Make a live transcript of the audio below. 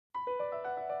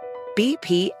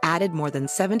BP added more than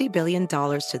 $70 billion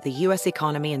to the U.S.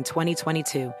 economy in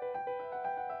 2022.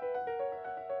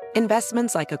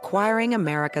 Investments like acquiring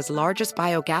America's largest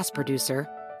biogas producer,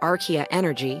 Archaea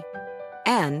Energy,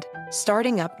 and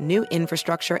starting up new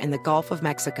infrastructure in the Gulf of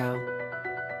Mexico.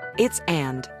 It's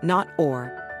and, not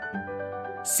or.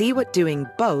 See what doing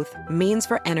both means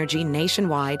for energy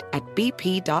nationwide at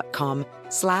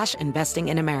bp.com/investing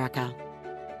in America.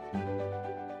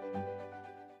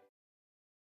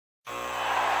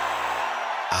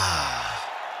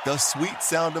 The sweet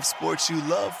sound of sports you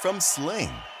love from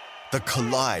Sling. The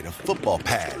collide of football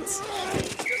pads.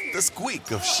 The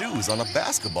squeak of shoes on a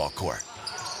basketball court.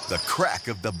 The crack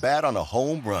of the bat on a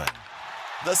home run.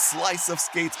 The slice of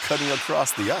skates cutting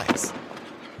across the ice.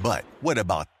 But what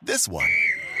about this one?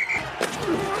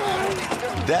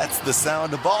 That's the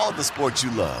sound of all the sports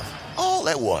you love, all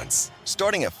at once.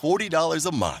 Starting at $40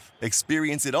 a month.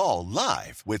 Experience it all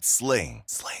live with Sling.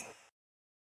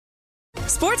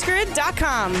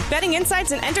 SportsGrid.com. Betting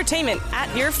insights and entertainment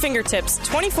at your fingertips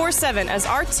 24/7 as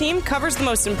our team covers the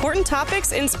most important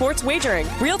topics in sports wagering.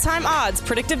 Real-time odds,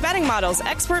 predictive betting models,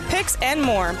 expert picks, and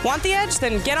more. Want the edge?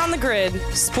 Then get on the grid.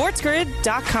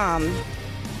 SportsGrid.com.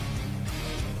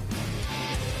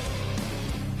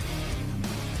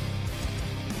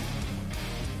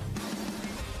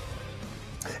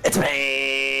 It's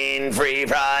pain-free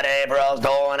Friday. Pearls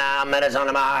going out. Minutes on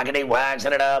the market.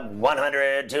 Waxing it up.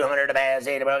 100, 200 to bad.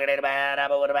 See the broken, a bad.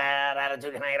 Apple with a bad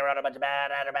attitude. Hang around a bunch of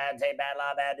bad. After bad. Take bad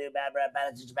law. Bad do. Bad breath. Bad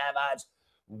attitude. Bad vibes.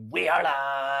 We are live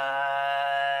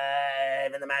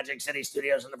in the Magic City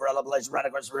Studios in the Varela Place, right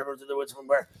across the river to the woods from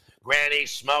where Granny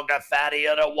smoked a fatty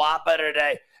at a Whopper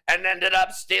today and ended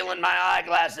up stealing my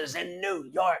eyeglasses in New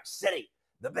York City.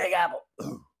 The Big Apple.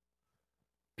 Ooh.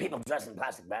 People dressed in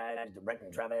plastic bags, directing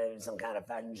traffic, some kind of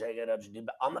fashion shake it up.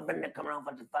 On the bend, coming off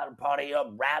at the party up.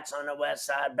 Rats on the west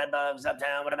side, bedbugs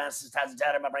uptown with a mess of ties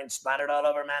tattered. My brain splattered all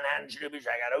over Manhattan. Should be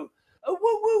shake out. Ooh,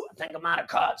 woo, woo. I think I might have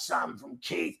caught some from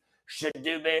Keith. Should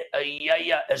do be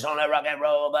yeah. It's only rock and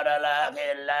roll, but I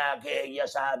like it.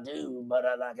 Yes, I do, but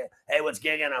I like it. Hey, what's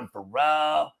gigging? I'm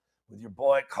Pharrell with your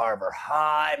boy Carver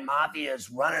High.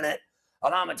 Mafia's running it.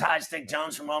 Along with Ty Stick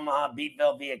Jones from Omaha,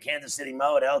 Beatville via Kansas City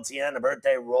Mo at LTN, a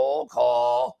birthday roll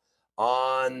call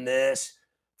on this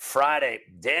Friday.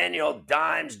 Daniel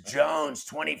Dimes Jones,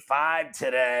 25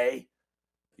 today.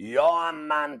 Yohan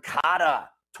Moncada,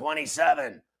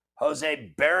 27.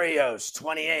 Jose Barrios,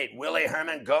 28. Willie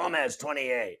Herman Gomez,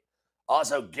 28.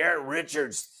 Also, Garrett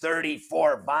Richards,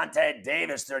 34. Vontae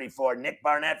Davis, 34. Nick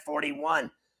Barnett,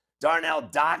 41. Darnell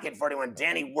Dockett, 41.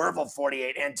 Danny Werfel,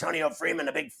 48. Antonio Freeman,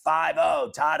 a big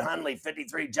 5-0. Todd Hundley,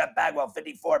 53. Jeff Bagwell,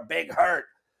 54. Big Hurt,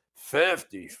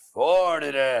 54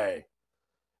 today.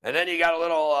 And then you got a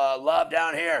little love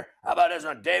down here. How about this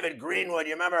one? David Greenwood,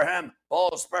 you remember him?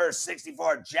 Bulls Spurs,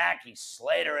 64. Jackie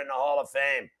Slater in the Hall of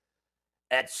Fame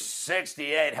at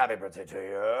 68. Happy birthday to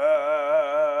you.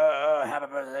 Happy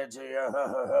birthday to you.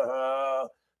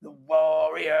 The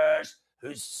Warriors,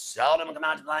 who seldom come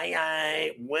out to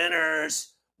play,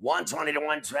 winners, 120 to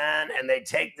 110, and they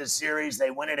take the series. They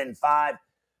win it in 5.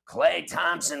 Klay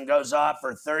Thompson goes off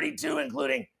for 32,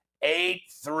 including 8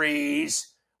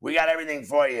 threes. We got everything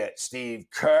for you. Steve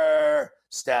Kerr,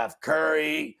 Steph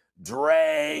Curry,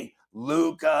 Dre,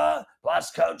 Luka,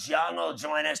 plus Coach Young will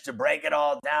join us to break it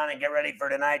all down and get ready for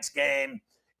tonight's game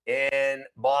in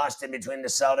Boston between the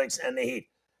Celtics and the Heat.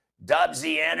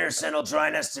 Dubsy Anderson will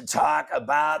join us to talk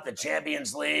about the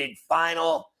Champions League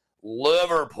final,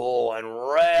 Liverpool and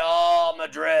Real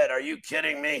Madrid. Are you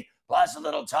kidding me? Plus a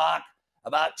little talk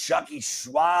about Chucky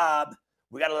Schwab.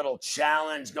 We got a little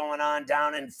challenge going on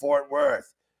down in Fort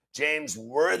Worth. James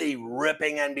Worthy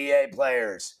ripping NBA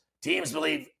players. Teams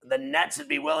believe the Nets would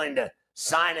be willing to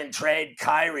sign and trade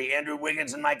Kyrie. Andrew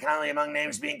Wiggins and Mike Conley among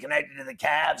names being connected to the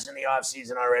Cavs in the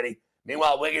offseason already.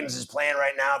 Meanwhile, Wiggins is playing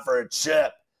right now for a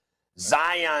chip.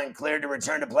 Zion cleared to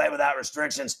return to play without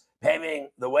restrictions, paving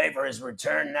the way for his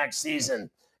return next season.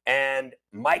 And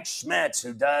Mike Schmitz,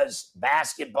 who does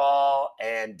basketball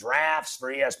and drafts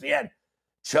for ESPN,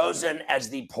 chosen as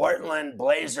the Portland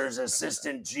Blazers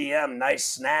assistant GM. Nice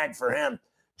snag for him.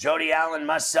 Jody Allen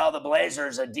must sell the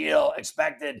Blazers, a deal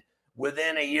expected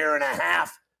within a year and a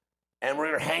half. And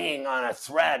we're hanging on a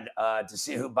thread to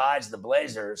see who buys the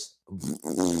Blazers.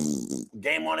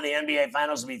 Game 1 of the NBA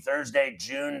Finals will be Thursday,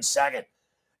 June 2nd.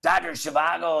 Dr.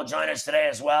 Zhivago will join us today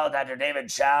as well. Dr. David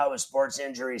Chow with Sports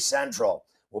Injury Central.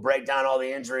 We'll break down all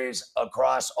the injuries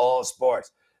across all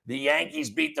sports. The Yankees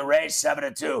beat the Rays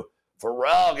 7-2.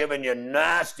 Pharrell giving you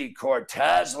nasty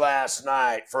Cortez last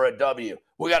night for a W.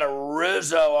 We got a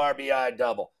Rizzo RBI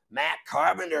double. Matt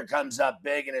Carpenter comes up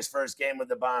big in his first game with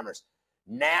the Bombers.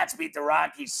 Nats beat the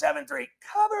Rockies 7-3.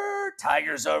 Cover.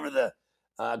 Tigers over the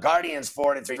Guardians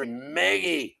 4-3.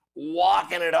 Miggy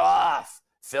walking it off.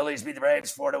 Phillies beat the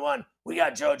Braves 4-1. We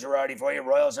got Joe Girardi for you.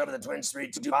 Royals over the Twins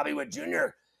 3-2. Bobby Wood Jr.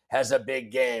 has a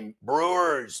big game.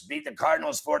 Brewers beat the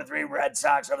Cardinals 4-3. Red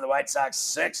Sox over the White Sox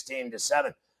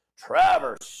 16-7.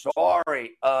 Trevor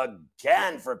Story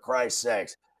again, for Christ's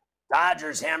sakes.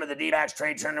 Dodgers hammer the D-backs.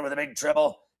 Trey Turner with a big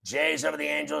triple. Jays over the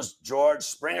Angels. George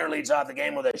Springer leads off the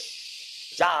game with a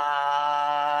shot.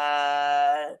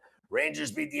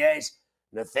 Rangers beat the A's.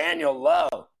 Nathaniel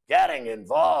Lowe getting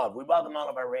involved. We welcome all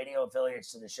of our radio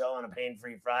affiliates to the show on a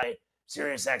pain-free Friday.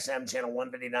 Sirius XM channel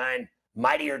 159,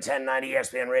 Mightier 1090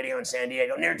 ESPN Radio in San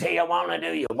Diego. Near Tijuana,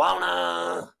 do you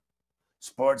wanna?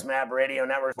 Sports Map Radio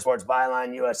Network, Sports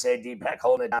Byline USA, DPEC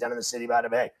holding it down in the city by the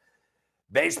bay.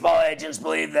 Baseball agents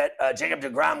believe that Jacob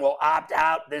deGrom will opt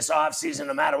out this offseason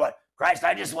no matter what. Christ,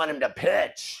 I just want him to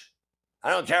pitch. I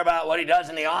don't care about what he does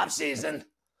in the offseason.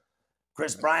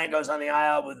 Chris Bryant goes on the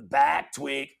IL with back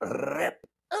tweak. Rip.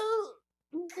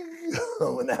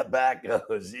 When that back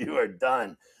goes, you are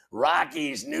done.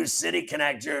 Rockies new City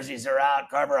Connect jerseys are out.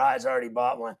 Carver High's already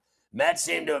bought one. Mets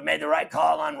seem to have made the right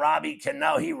call on Robbie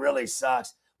Cano. He really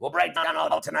sucks. We'll break down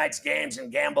all tonight's games and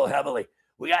gamble heavily.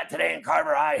 We got today in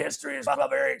Carver High history as well.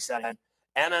 Very exciting.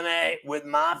 MMA with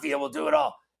Mafia. We'll do it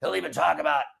all. He'll even talk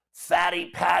about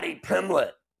Fatty Patty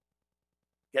Pimblett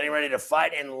getting ready to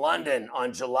fight in London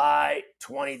on July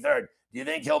 23rd. Do you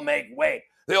think he'll make weight?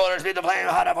 The Oilers beat the Flames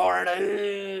hot up for an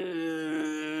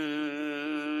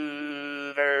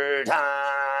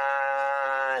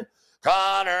overtime.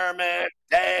 Connor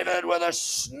McDavid with a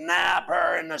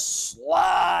snapper in the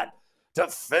slot to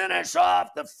finish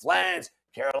off the Flames.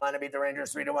 Carolina beat the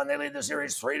Rangers 3-1. They lead the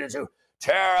series 3-2.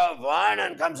 Tara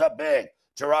Vinen comes up big.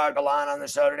 Gerard Gallant on the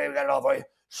show today. We got it all for you.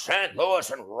 St. Louis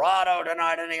and Rado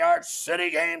tonight in the Arch City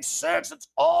Game 6. It's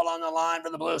all on the line for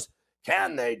the Blues.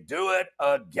 Can they do it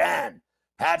again?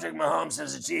 Patrick Mahomes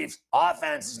as the Chiefs.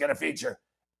 Offense is going to feature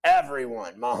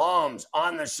everyone. Mahomes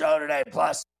on the show today.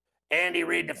 Plus, Andy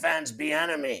Reid defends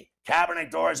Bieniemy.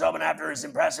 Kaepernick doors open after his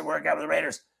impressive workout with the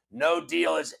Raiders. No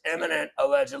deal is imminent,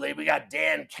 allegedly. We got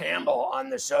Dan Campbell on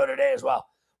the show today as well.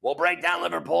 We'll break down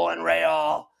Liverpool and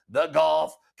Real, the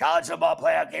golf. College football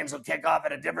playoff games will kick off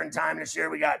at a different time this year.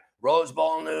 We got Rose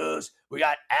Bowl news. We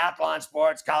got Athlon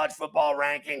Sports, college football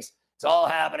rankings. It's all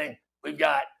happening. We've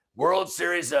got World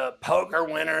Series of poker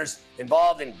winners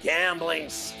involved in gambling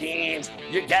schemes.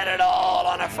 You get it all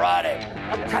on a Friday.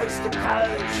 Coast to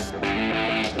coast.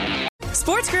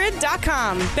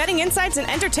 SportsGrid.com. Betting insights and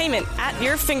entertainment at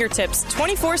your fingertips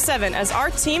 24/7 as our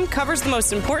team covers the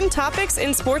most important topics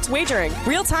in sports wagering.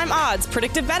 Real-time odds,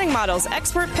 predictive betting models,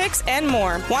 expert picks, and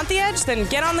more. Want the edge? Then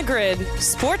get on the grid.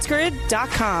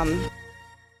 SportsGrid.com.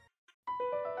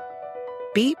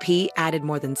 BP added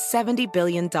more than $70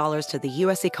 billion to the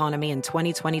U.S. economy in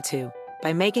 2022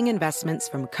 by making investments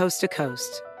from coast to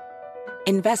coast.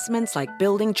 Investments like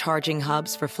building charging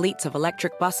hubs for fleets of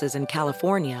electric buses in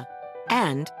California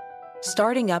and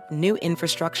starting up new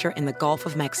infrastructure in the Gulf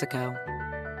of Mexico.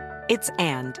 It's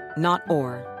and, not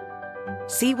or.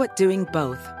 See what doing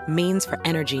both means for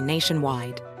energy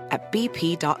nationwide at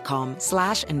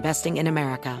bp.com/investing in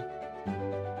America.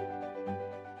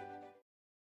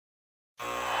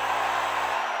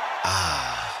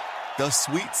 The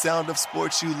sweet sound of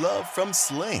sports you love from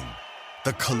Sling.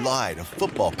 The collide of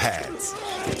football pads.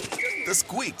 The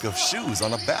squeak of shoes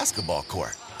on a basketball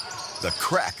court. The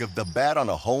crack of the bat on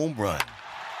a home run.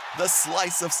 The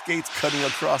slice of skates cutting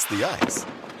across the ice.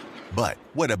 But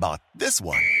what about this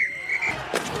one?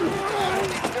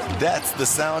 That's the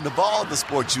sound of all the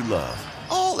sports you love,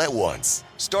 all at once.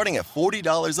 Starting at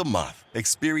 $40 a month.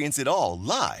 Experience it all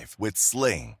live with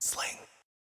Sling.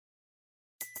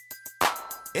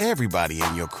 Everybody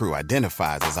in your crew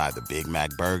identifies as either Big Mac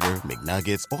Burger,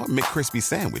 McNuggets, or McCrispy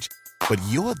Sandwich. But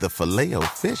you're the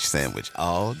Filet-O-Fish Sandwich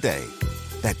all day.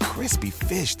 That crispy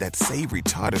fish, that savory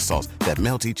tartar sauce, that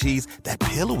melty cheese, that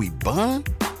pillowy bun.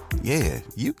 Yeah,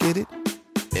 you get it.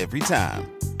 Every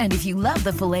time. And if you love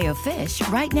the Filet-O-Fish,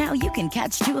 right now you can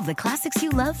catch two of the classics you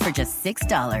love for just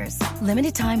 $6.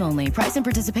 Limited time only. Price and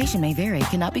participation may vary.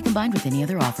 Cannot be combined with any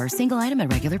other offer. Single item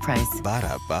at regular price.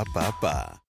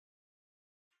 Ba-da-ba-ba-ba.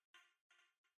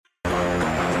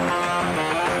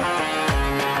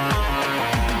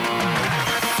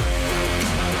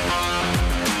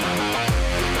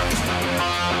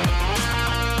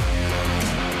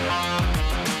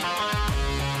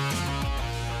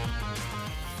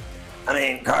 I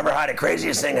mean, Carver High, the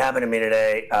craziest thing happened to me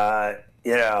today.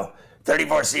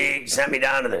 34C sent me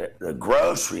down to the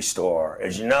grocery store.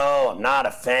 As you know, I'm not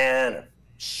a fan of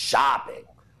shopping.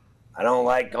 I don't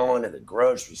like going to the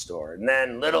grocery store. And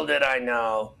then little did I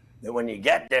know that when you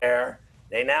get there,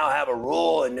 they now have a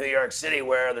rule in New York City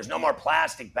where there's no more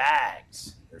plastic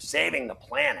bags. They're saving the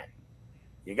planet.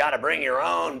 You got to bring your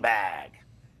own bag.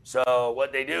 So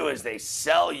what they do is they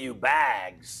sell you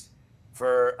bags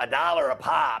for $1 a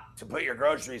pop to put your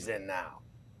groceries in now.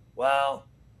 Well,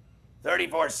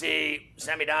 34C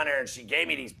sent me down there and she gave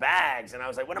me these bags. And I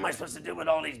was like, what am I supposed to do with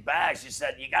all these bags? She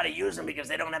said, you got to use them because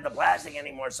they don't have the plastic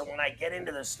anymore. So when I get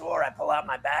into the store, I pull out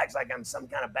my bags like I'm some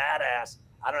kind of badass.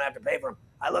 I don't have to pay for them.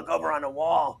 I look over on the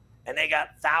wall and they got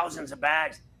thousands of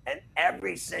bags. And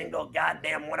every single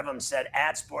goddamn one of them said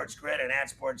at Sports Grid and at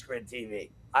Sports Grid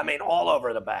TV. I mean, all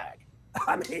over the bag.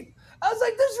 I was like,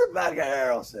 this is Rebecca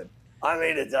Harrelson. I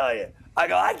mean to tell you.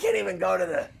 I can't even go to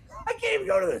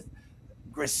the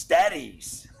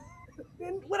Gristetti's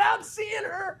without seeing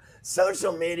her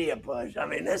social media push. I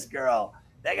mean, this girl,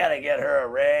 they got to get her a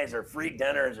raise or free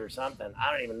dinners or something.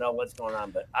 I don't even know what's going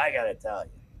on, but I got to tell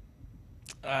you.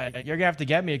 You're going to have to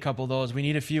get me a couple of those. We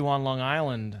need a few on Long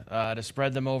Island to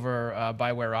spread them over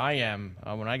by where I am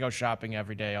when I go shopping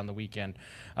every day on the weekend.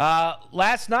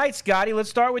 Last night, Scotty, let's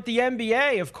start with the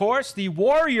NBA. Of course, the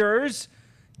Warriors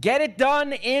get it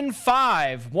done in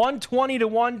 5.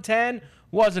 120-110.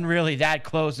 Wasn't really that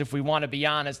close, if we want to be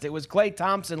honest. It was Klay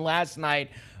Thompson last night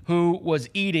who was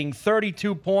eating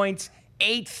 32 points,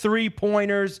 8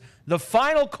 3-pointers. The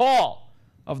final call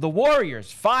of the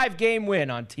Warriors' 5-game win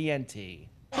on TNT.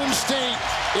 Golden State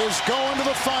is going to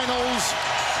the finals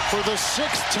for the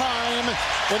 6th time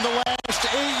in the last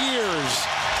 8 years.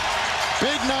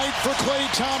 Big night for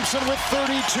Klay Thompson with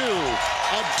 32.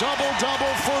 A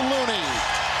double-double for Looney.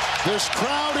 This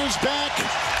crowd is back.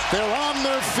 They're on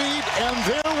their feet, and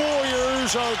their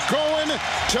Warriors are going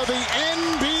to the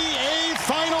NBA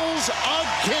Finals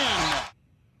again.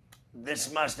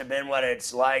 This must have been what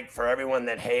it's like for everyone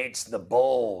that hates the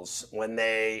Bulls when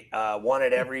they won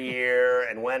it every year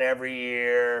and went every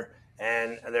year.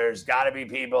 And there's got to be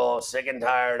people sick and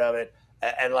tired of it.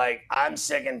 And like, I'm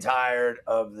sick and tired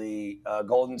of the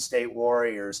Golden State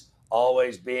Warriors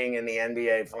always being in the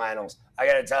NBA Finals. I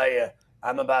got to tell you,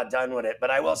 I'm about done with it.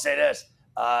 But I will say this.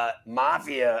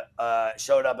 Mafia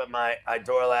showed up at my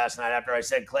door last night after I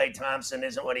said Klay Thompson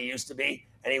isn't what he used to be.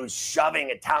 And he was shoving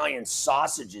Italian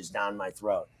sausages down my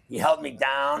throat. He held me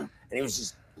down, and he was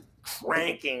just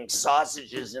cranking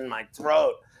sausages in my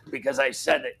throat because I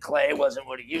said that Klay wasn't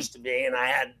what he used to be, and I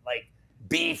had, like,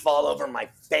 beef all over my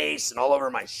face and all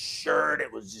over my shirt.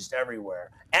 It was just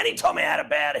everywhere. And he told me I had a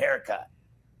bad haircut.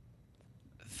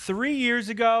 3 years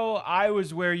ago, I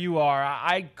was where you are.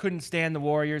 I couldn't stand the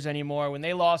Warriors anymore. When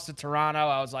they lost to Toronto,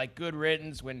 I was like, good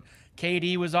riddance. When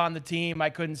KD was on the team,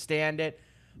 I couldn't stand it.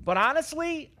 But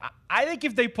honestly, I think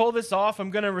if they pull this off,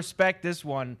 I'm going to respect this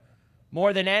one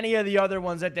more than any of the other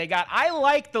ones that they got. I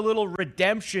like the little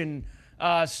redemption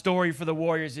story for the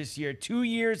Warriors this year. 2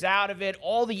 years out of it,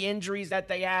 all the injuries that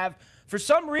they have. For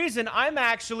some reason, I'm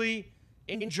actually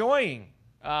enjoying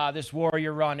this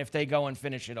Warrior run if they go and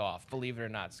finish it off, believe it or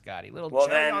not, Scotty. Little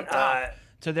cherry on top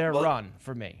to their run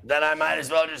for me. Then I might as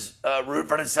well just root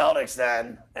for the Celtics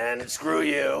then, and screw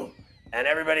you. And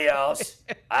everybody else,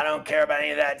 I don't care about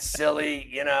any of that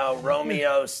silly,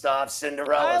 Romeo stuff,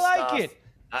 Cinderella stuff. I like it.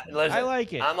 Listen, I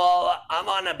like it. I'm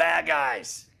on the bad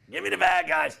guys. Give me the bad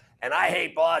guys. And I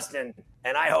hate Boston.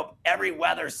 And I hope every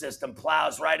weather system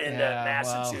plows right into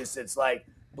Massachusetts, like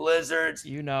blizzards,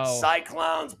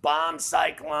 cyclones, bomb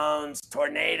cyclones,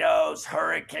 tornadoes,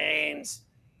 hurricanes,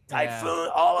 typhoon,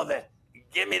 all of it.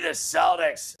 Give me the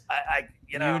Celtics. I'm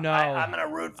going to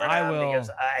root for them because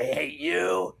I hate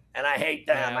you. And I hate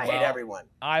them. I hate everyone.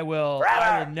 I will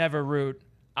never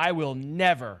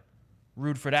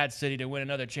root for that city to win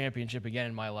another championship again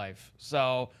in my life.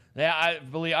 So I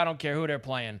don't care who they're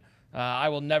playing. I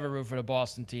will never root for the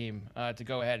Boston team to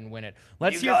go ahead and win it.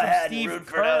 Let's hear from Steve Kerr. You go ahead and root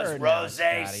for those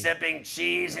rosé sipping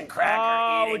cheese and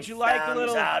cracker eating would you like a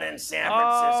little out in San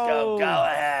Francisco. Go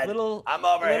ahead. I'm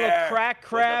over here. Little crack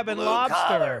crab and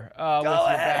lobster. Go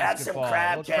ahead. Have some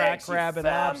crab cakes. Crack crab and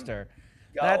lobster.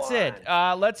 That's it.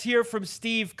 Let's hear from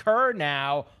Steve Kerr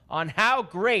now on how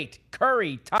great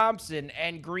Curry, Thompson,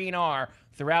 and Green are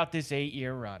throughout this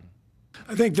 8-year run.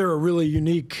 I think they're a really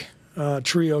unique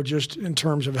trio just in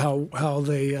terms of how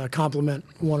they complement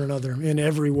one another in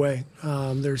every way.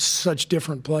 They're such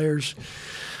different players.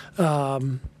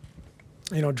 Draymond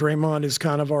is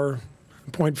kind of our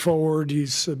point forward.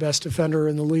 He's the best defender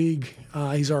in the league.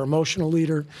 He's our emotional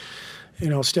leader.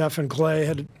 Steph and Klay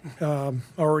had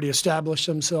already established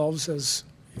themselves as,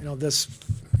 this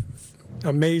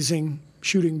amazing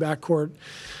shooting backcourt,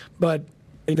 but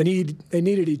they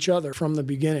needed each other from the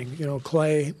beginning.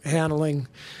 Klay handling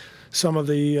some of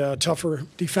the tougher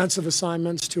defensive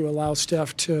assignments to allow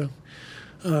Steph to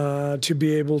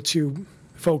be able to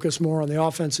focus more on the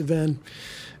offensive end.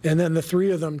 And then the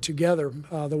three of them together,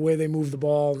 the way they move the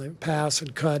ball, and they pass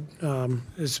and cut,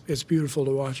 it's beautiful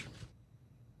to watch.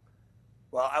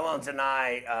 Well, I won't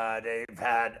deny they've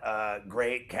had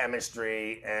great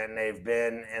chemistry, and they've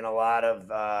been in a lot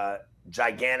of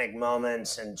gigantic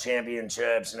moments and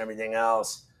championships and everything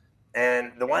else.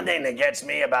 And the one thing that gets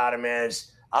me about him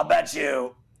is, I'll bet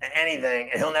you anything,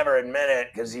 and he'll never admit it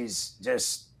because he's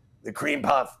just the cream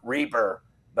puff reaper,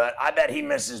 but I bet he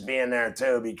misses being there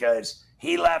too, because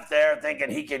he left there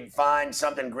thinking he could find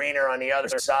something greener on the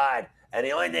other side. And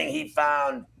the only thing he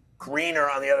found greener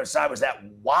on the other side was that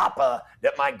wappa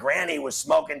that my granny was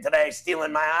smoking today,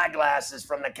 stealing my eyeglasses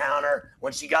from the counter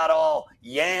when she got all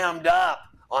yammed up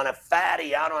on a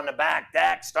fatty out on the back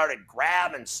deck, started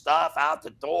grabbing stuff out the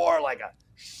door like a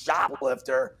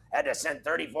shoplifter, had to send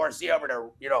 34C over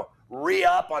to,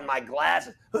 re-up on my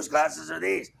glasses. Whose glasses are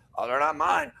these? Oh, they're not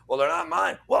mine. Well, they're not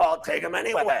mine. Well, I'll take them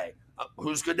anyway.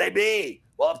 Whose could they be?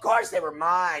 Well, of course they were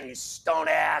mine, you stone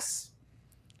ass.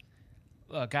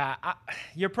 Look,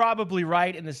 you're probably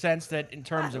right in the sense that in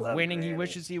terms of winning, he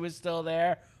wishes he was still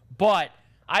there. But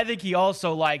I think he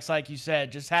also likes, like you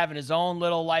said, just having his own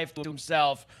little life to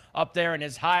himself up there in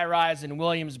his high-rise in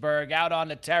Williamsburg, out on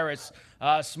the terrace,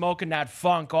 smoking that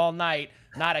funk all night,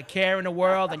 not a care in the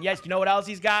world. And yes, you know what else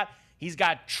he's got? He's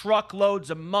got truckloads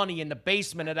of money in the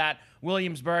basement of that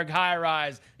Williamsburg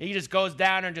high-rise. He just goes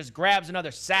down and just grabs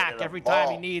another sack every time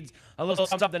he needs a little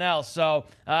something else. So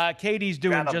KD's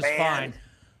doing just fine.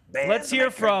 Let's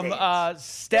hear from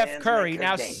Steph Curry.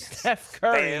 Now, Steph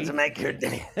Curry. Bands make your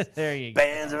dance. There you go.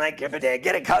 Bands make your dance.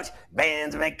 Get it, coach.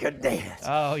 Bands make your dance.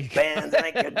 Oh, Bands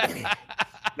make your dance.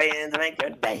 Bands make your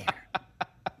dance.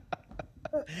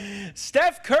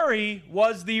 Steph Curry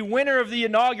was the winner of the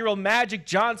inaugural Magic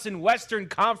Johnson Western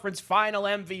Conference Final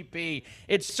MVP.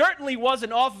 It certainly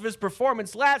wasn't off of his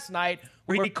performance last night,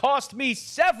 where he cost me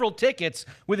several tickets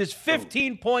with his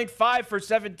 15.5 for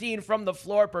 17 from the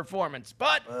floor performance.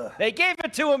 But they gave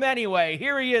it to him anyway.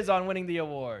 Here he is on winning the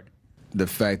award. The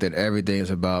fact that everything is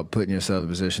about putting yourself in a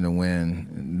position to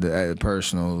win, the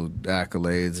personal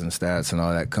accolades and stats and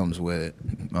all that comes with it.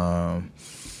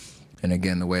 And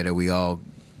again, the way that we all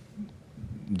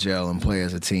gel and play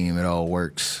as a team, it all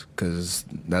works because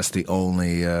that's the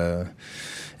only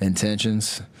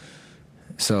intentions.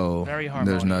 So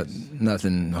there's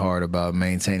nothing hard about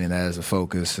maintaining that as a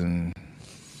focus and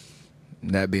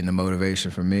that being the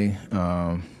motivation for me.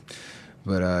 The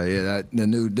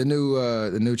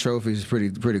new trophy is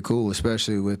pretty cool,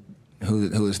 especially with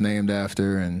who it's named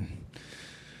after and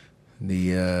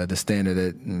the standard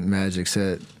that Magic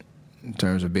set in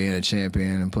terms of being a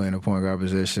champion and playing a point guard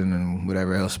position and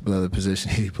whatever else other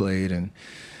position he played, and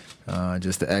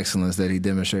just the excellence that he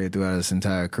demonstrated throughout his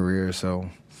entire career. So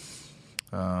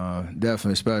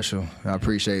definitely special. I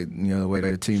appreciate the way that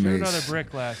the teammates another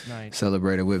brick last night.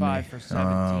 Celebrated with 5 me. for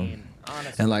 17.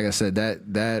 And like I said,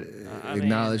 that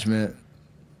acknowledgement,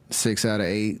 6 out of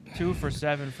 8. 2 for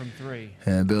 7 from 3.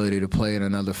 And ability to play in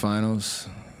another finals.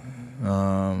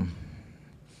 What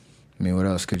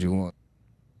else could you want?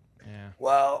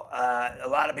 Well, a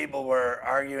lot of people were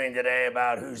arguing today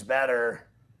about who's better,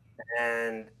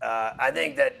 and I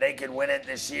think that they could win it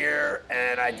this year,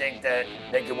 and I think that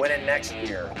they could win it next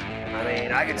year. I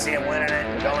mean, I could see them winning it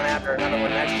and going after another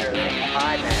one next year. They can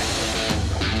hide that.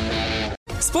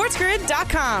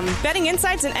 SportsGrid.com. Betting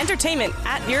insights and entertainment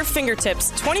at your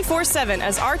fingertips 24/7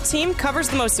 as our team covers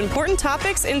the most important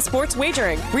topics in sports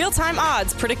wagering. Real-time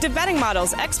odds, predictive betting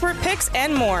models, expert picks,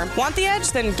 and more. Want the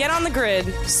edge? Then get on the grid.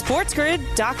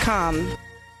 SportsGrid.com.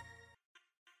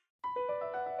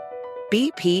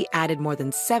 BP added more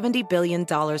than $70 billion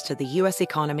to the U.S.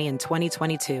 economy in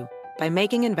 2022 by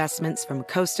making investments from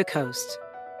coast to coast.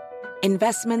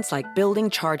 Investments like building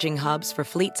charging hubs for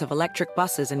fleets of electric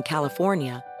buses in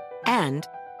California and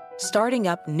starting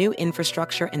up new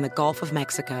infrastructure in the Gulf of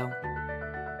Mexico.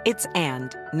 It's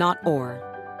and, not or.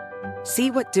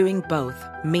 See what doing both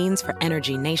means for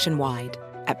energy nationwide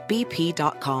at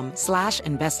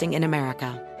bp.com/investing in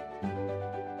America.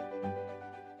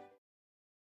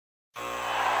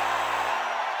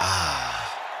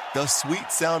 The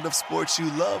sweet sound of sports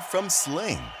you love from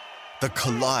Sling. The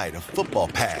collide of football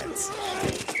pads.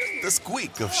 The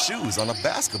squeak of shoes on a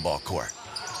basketball court.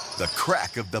 The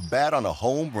crack of the bat on a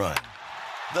home run.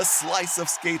 The slice of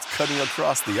skates cutting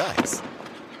across the ice.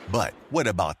 But what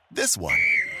about this one?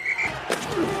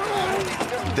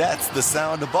 That's the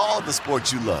sound of all the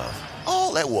sports you love,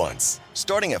 all at once.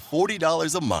 Starting at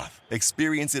 $40 a month.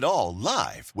 Experience it all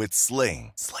live with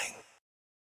Sling.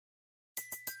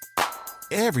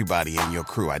 Everybody in your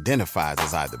crew identifies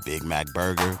as either Big Mac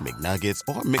Burger, McNuggets,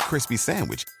 or McCrispy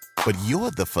Sandwich. But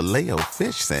you're the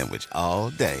Filet-O-Fish Sandwich all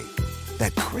day.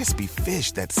 That crispy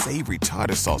fish, that savory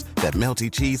tartar sauce, that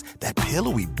melty cheese, that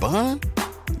pillowy bun.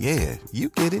 Yeah, you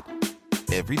get it.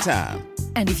 Every time.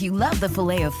 And if you love the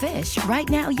Filet-O-Fish, right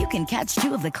now you can catch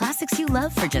two of the classics you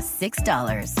love for just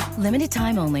 $6. Limited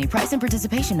time only. Price and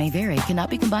participation may vary. Cannot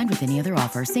be combined with any other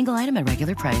offer. Single item at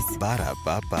regular price.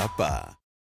 Ba-da-ba-ba-ba.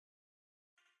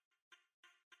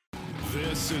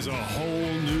 This is a whole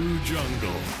new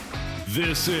jungle.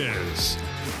 This is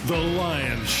The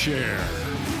Lion's Share.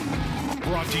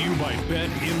 Brought to you by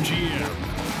BetMGM.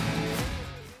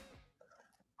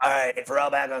 All right, for All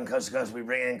Back on Coast to Coast, we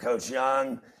bring in Coach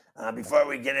Young. Before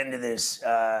we get into this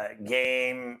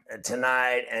game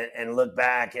tonight and look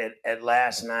back at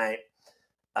last night,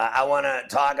 I want to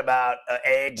talk about,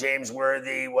 A, James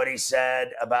Worthy, what he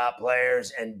said about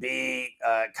players, and B,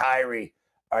 Kyrie.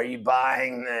 Are you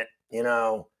buying that,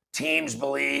 teams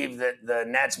believe that the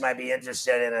Nets might be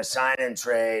interested in a sign-and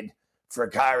trade for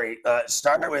Kyrie?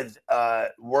 Start with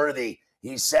Worthy.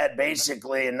 He said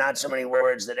basically, in not so many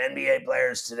words, that NBA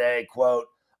players today, quote,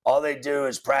 all they do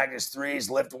is practice threes,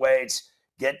 lift weights,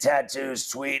 get tattoos,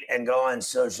 tweet, and go on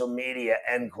social media,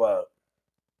 end quote.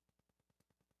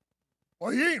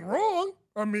 Well, he ain't wrong.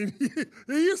 I mean,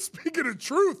 he is speaking the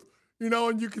truth,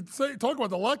 and you could talk about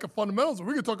the lack of fundamentals, and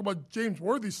we could talk about James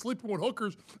Worthy sleeping with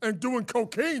hookers and doing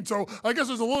cocaine. So I guess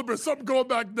there's a little bit of something going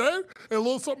back then and a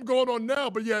little something going on now.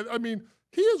 But, yeah, I mean,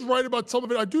 he is right about some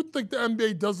of it. I do think the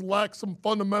NBA does lack some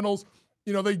fundamentals.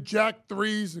 They jack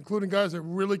threes, including guys that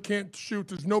really can't shoot.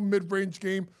 There's no mid-range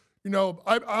game.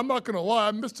 I'm not going to lie.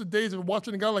 I miss the days of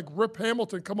watching a guy like Rip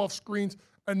Hamilton come off screens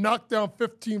and knock down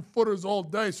 15-footers all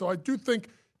day. So I do think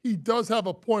he does have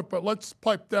a point, but let's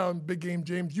pipe down, Big Game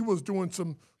James. You was doing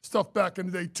some stuff back in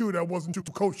the day, too, that wasn't too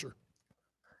kosher.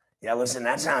 Yeah, listen,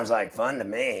 that sounds like fun to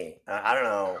me. I don't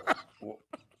know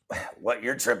what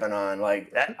you're tripping on.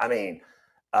 Like that, I mean,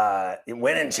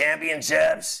 winning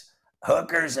championships,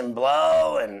 hookers and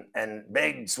blow and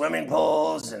big swimming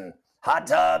pools and hot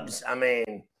tubs. I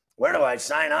mean, where do I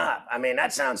sign up? I mean,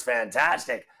 that sounds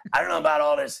fantastic. I don't know about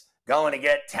all this going to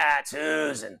get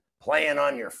tattoos and playing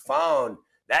on your phone.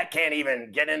 That can't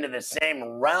even get into the same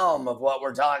realm of what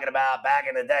we're talking about back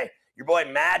in the day. Your boy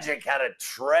Magic had a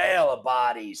trail of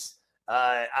bodies.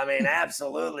 I mean,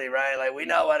 absolutely, right? Like, we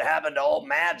know what happened to old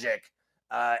Magic.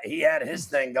 He had his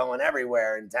thing going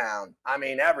everywhere in town. I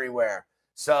mean, everywhere.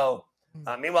 So,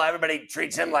 meanwhile, everybody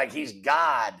treats him like he's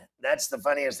God. That's the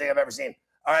funniest thing I've ever seen.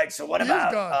 All right, so what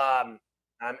about,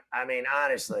 I mean,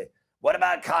 honestly, what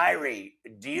about Kyrie?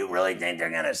 Do you really think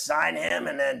they're going to sign him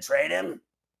and then trade him?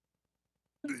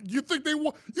 You think they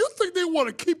want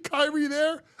to keep Kyrie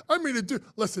there? I mean,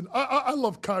 listen, I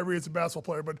love Kyrie as a basketball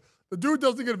player, but the dude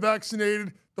doesn't get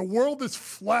vaccinated. The world is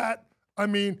flat. I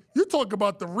mean, you talk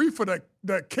about the reefer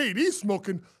that KD's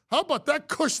smoking. How about that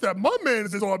kush that my man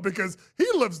is on? Because he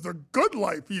lives the good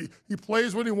life. He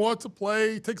plays when he wants to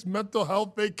play. He takes mental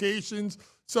health vacations.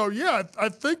 So, yeah, I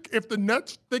think if the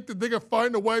Nets think that they can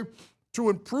find a way to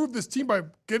improve this team by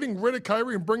getting rid of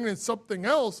Kyrie and bringing in something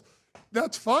else,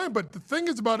 that's fine. But the thing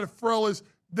is about it, Pharrell, is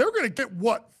they're going to get,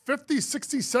 50,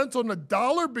 60 cents on the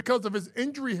dollar because of his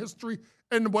injury history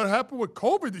and what happened with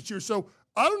COVID this year. So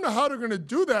I don't know how they're going to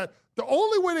do that. The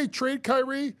only way they trade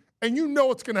Kyrie, and you know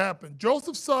what's going to happen,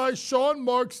 Joseph Tsai, Sean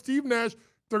Marks, Steve Nash,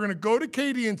 they're going to go to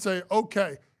KD and say,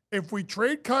 okay, if we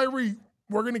trade Kyrie,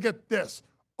 we're going to get this.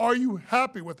 Are you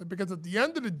happy with it? Because at the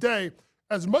end of the day,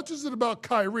 as much as it's about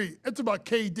Kyrie, it's about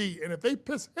KD. And if they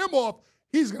piss him off,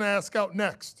 he's going to ask out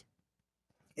next.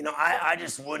 I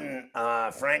just wouldn't,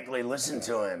 frankly, listen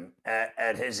to him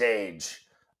at his age.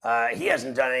 He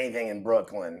hasn't done anything in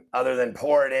Brooklyn other than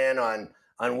pour it in on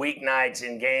weeknights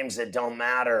in games that don't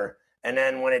matter. And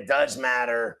then when it does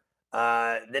matter,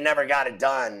 they never got it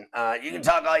done. You can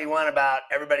talk all you want about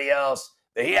everybody else,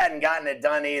 but he hadn't gotten it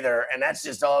done either. And that's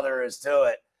just all there is to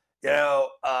it.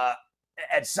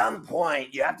 At some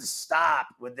point, you have to stop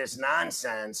with this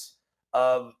nonsense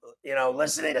of,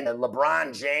 listening to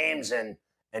LeBron James and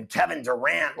Kevin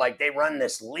Durant like they run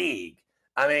this league.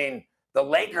 I mean, the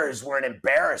Lakers were an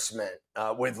embarrassment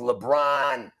with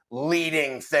LeBron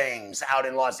leading things out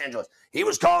in Los Angeles. He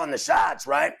was calling the shots,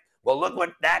 right? Well, look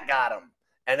what that got him.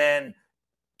 And then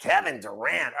Kevin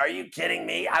Durant, are you kidding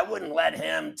me? I wouldn't let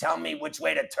him tell me which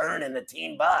way to turn in the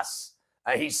team bus.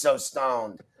 He's so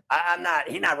stoned.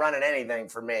 He's not running anything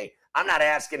for me. I'm not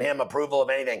asking him approval of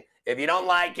anything. If you don't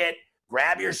like it,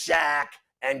 grab your shack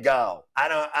and go. I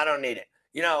don't need it.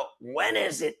 When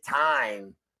is it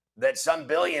time that some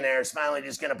billionaire is finally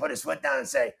just going to put his foot down and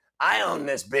say, I own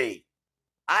this beat?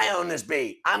 I own this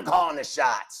beat. I'm calling the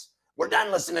shots. We're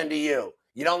done listening to you.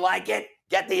 You don't like it?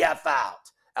 Get the F out.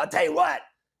 I'll tell you what,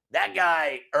 that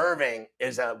guy Irving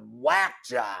is a whack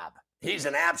job. He's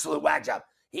an absolute whack job.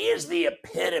 He is the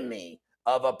epitome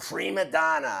of a prima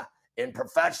donna in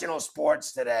professional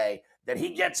sports today, that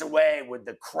he gets away with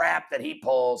the crap that he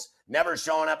pulls, never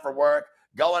showing up for work,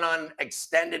 going on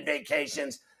extended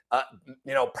vacations,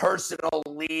 personal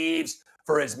leaves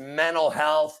for his mental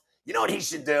health. You know what he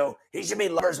should do? He should be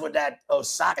lovers with that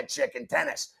Osaka chick in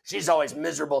tennis. She's always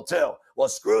miserable too. Well,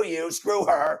 screw you, screw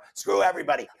her, screw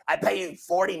everybody. I pay you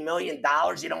 $40 million.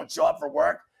 You don't show up for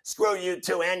work. Screw you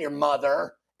too, and your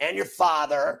mother, and your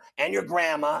father, and your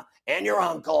grandma, and your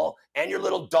uncle, and your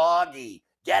little doggy.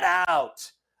 Get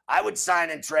out. I would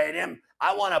sign and trade him.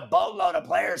 I want a boatload of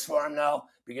players for him, though,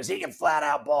 because he can flat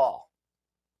out ball.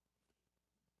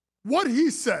 What he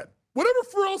said. Whatever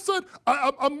Pharrell said,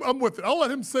 I'm with it. I'll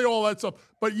let him say all that stuff.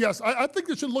 But yes, I think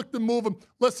they should look to move him.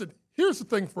 Listen, here's the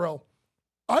thing, Pharrell.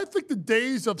 I think the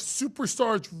days of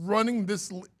superstars running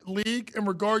this league in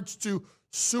regards to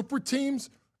super teams,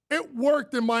 it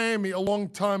worked in Miami a long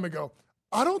time ago.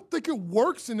 I don't think it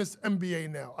works in this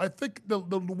NBA now. I think the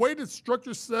way the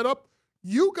structure's set up,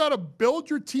 you got to build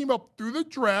your team up through the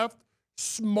draft,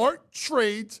 smart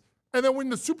trades, and then when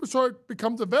the superstar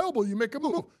becomes available, you make a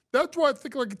move. That's why I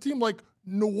think like a team like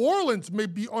New Orleans may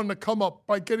be on the come up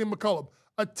by getting McCollum.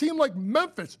 A team like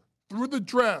Memphis through the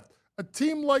draft. A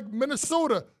team like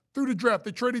Minnesota through the draft.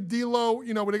 They traded D'Lo,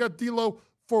 when they got D'Lo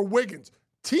for Wiggins.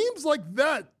 Teams like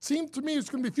that seem to me is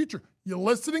going to be future. You're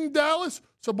listening, Dallas?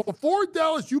 So before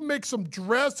Dallas, you make some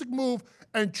drastic move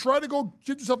and try to go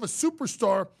get yourself a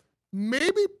superstar.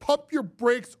 Maybe pump your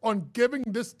brakes on giving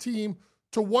this team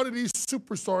to one of these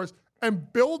superstars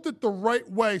and build it the right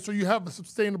way so you have a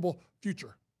sustainable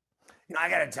future. I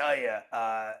got to tell you,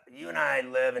 you and I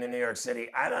live in New York City.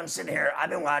 I'm sitting here,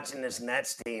 I've been watching this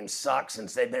Nets team suck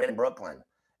since they've been in Brooklyn.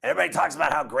 Everybody talks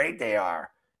about how great they are.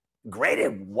 Great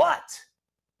at what?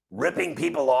 Ripping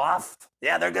people off?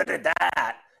 Yeah, they're good at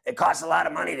that. It costs a lot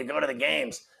of money to go to the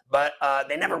games, but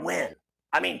they never win.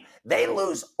 I mean, they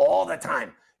lose all the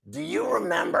time. Do you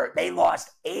remember they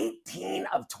lost 18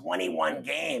 of 21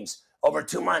 games over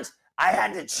 2 months? I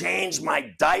had to change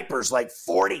my diapers like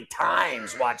 40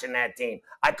 times watching that team.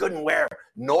 I couldn't wear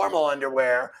normal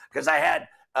underwear because I had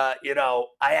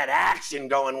action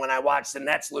going when I watched the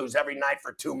Nets lose every night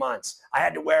for 2 months. I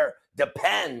had to wear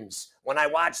Depends when I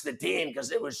watched the team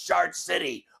because it was Shark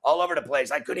City all over the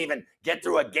place. I couldn't even get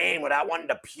through a game without wanting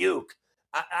to puke.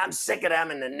 I'm sick of them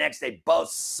and the Knicks. They both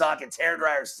suck. It's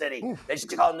Hairdryer City. Ooh. They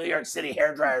should call New York City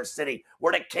Hairdryer City.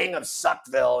 We're the king of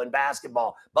Suckville in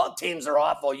basketball. Both teams are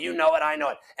awful. You know it. I know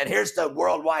it. And here's the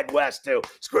Worldwide West, too.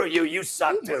 Screw you. You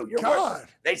suck, too. You're worse.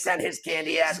 They sent his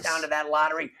candy ass down to that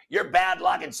lottery. You're bad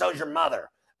luck, and so's your mother.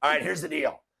 All right, here's the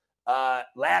deal.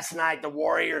 Last night, the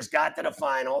Warriors got to the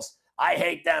finals. I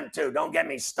hate them, too. Don't get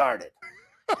me started.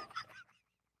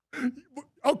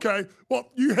 Okay, well,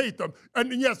 you hate them.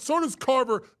 And yes, so does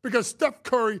Carver, because Steph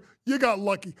Curry, you got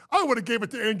lucky. I would have gave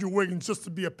it to Andrew Wiggins just to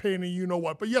be a pain in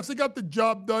you-know-what. But yes, they got the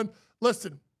job done.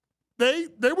 Listen, they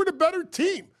were the better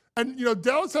team. And,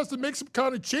 Dallas has to make some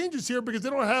kind of changes here because they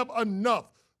don't have enough.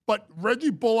 But Reggie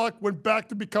Bullock went back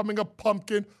to becoming a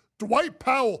pumpkin. Dwight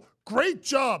Powell, great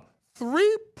job.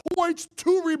 3 points,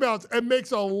 2 rebounds, and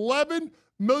makes $11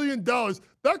 million.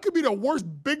 That could be the worst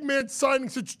big man signing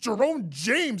since Jerome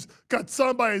James got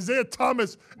signed by Isaiah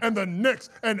Thomas and the Knicks,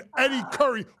 and Eddie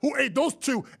Curry, who those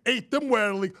two ate them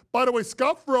widely. By the way,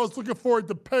 Scott Farrell is looking for a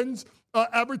Depends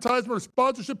advertisement or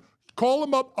sponsorship. Call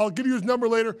him up. I'll give you his number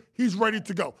later. He's ready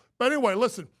to go. But anyway,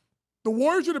 listen, the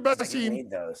Warriors are the best team.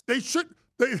 They should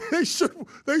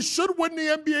win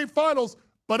the NBA Finals.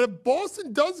 But if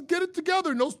Boston does get it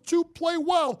together and those two play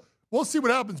well, we'll see what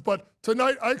happens. But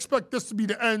tonight, I expect this to be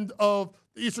the end of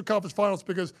the Eastern Conference Finals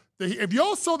because if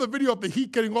y'all saw the video of the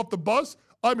Heat getting off the bus,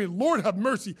 I mean, Lord have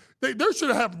mercy. They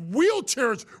should have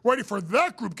wheelchairs ready for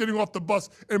that group getting off the bus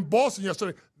in Boston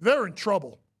yesterday. They're in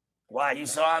trouble. Why, you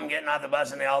saw them getting off the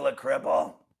bus and they all look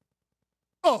crippled?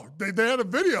 Oh, they had a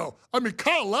video. I mean,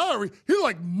 Kyle Lowry, he's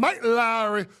like Mike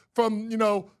Lowry from,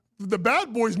 the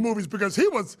Bad Boys movies because he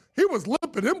was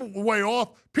limping him way off.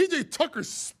 PJ Tucker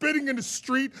spitting in the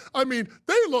street. I mean,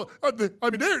 they're yeah.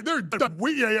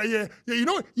 You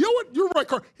know what? You're right,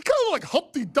 Carl. He kind of like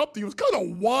Humpty Dumpty. He was kind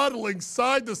of waddling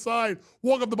side to side,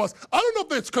 walking up the bus. I don't know if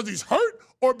that's because he's hurt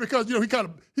or because he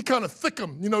kind of thick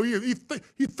him. He's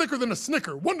thicker than a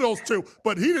Snicker. One of those two.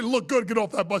 But he didn't look good getting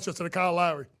off that bus yesterday, Kyle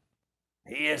Lowry.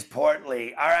 He is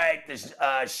portly. All right,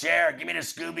 Cher, give me the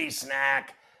Scooby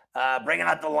snack. Bringing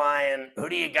out the Lion. Who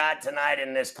do you got tonight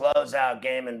in this closeout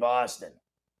game in Boston?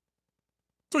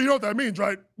 So you know what that means,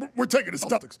 right? We're taking the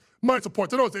Celtics. Minus the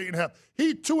points. I know it's 8.5.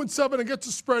 Heat 2-7 against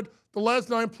the spread the last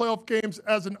 9 playoff games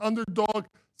as an underdog.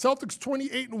 Celtics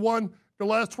 28-1 the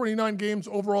last 29 games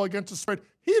overall against the spread.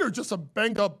 Heat are just a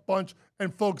banged-up bunch,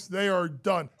 and folks, they are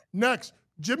done. Next,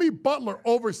 Jimmy Butler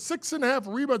over 6.5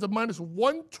 rebounds at minus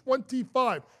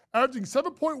 125, averaging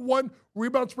 7.1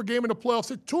 rebounds per game in the playoffs.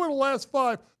 Hit 2 in the last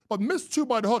 5, but missed 2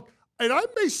 by the hook. And I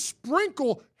may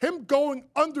sprinkle him going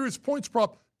under his points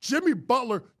prop. Jimmy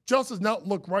Butler just does not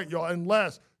look right, y'all. And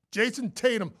last, Jason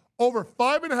Tatum over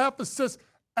 5.5 assists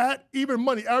at even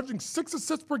money, averaging 6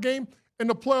 assists per game in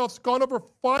the playoffs, gone over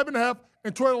 5.5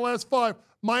 and 2 in the last 5.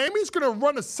 Miami's going to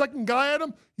run a second guy at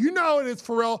him. You know how it is,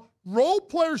 Pharrell. Role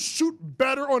players shoot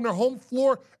better on their home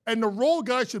floor, and the role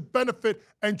guy should benefit,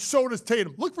 and so does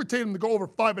Tatum. Look for Tatum to go over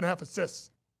 5.5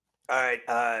 assists. All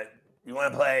right, you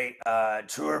want to play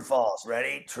true or false?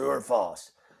 Ready? True or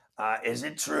false? Is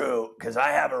it true, because I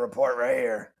have a report right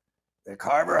here, that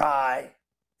Carver High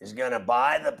is going to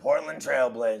buy the Portland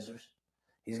Trailblazers.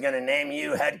 He's going to name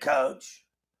you head coach.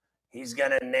 He's going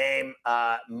to name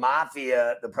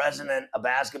Mafia the president of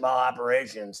basketball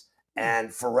operations, and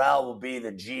Pharrell will be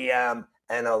the GM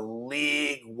and a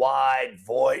league-wide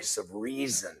voice of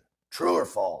reason. True or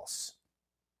false?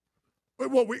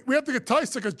 Well, we have to get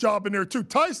Tysick a job in there, too.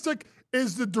 Tysick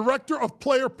is the director of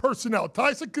player personnel.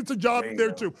 Tysick gets a job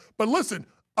there, too. But listen,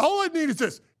 all I need is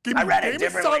this. Give me Damon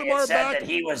Stoudemire back. That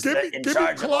he was in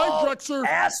charge of all Drexler.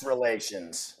 Ass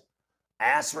relations.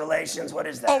 Ass relations? What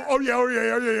is that? Oh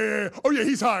yeah,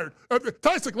 he's hired.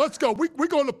 Tysick, let's go. We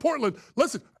going to Portland.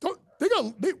 Listen,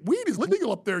 weed is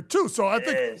legal up there, too. So I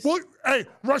think,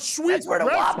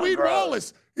 Rasheed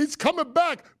Wallace, he's coming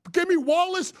back. Give me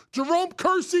Wallace, Jerome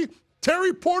Kersey,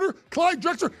 Terry Porter, Clyde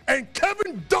Drexler, and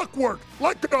Kevin Duckworth.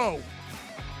 Let's go.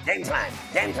 Game time.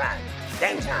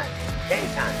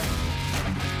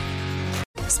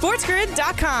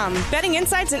 SportsGrid.com. Betting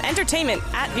insights and entertainment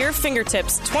at your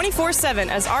fingertips 24/7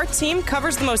 as our team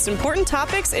covers the most important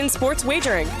topics in sports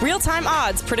wagering. Real-time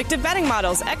odds, predictive betting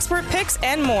models, expert picks,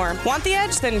 and more. Want the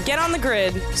edge? Then get on the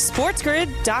grid.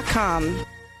 SportsGrid.com.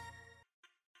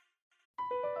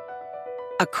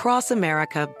 Across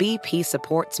America, BP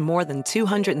supports more than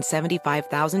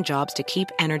 275,000 jobs to keep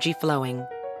energy flowing.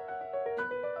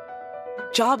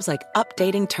 Jobs like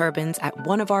updating turbines at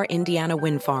one of our Indiana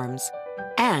wind farms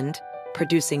and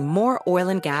producing more oil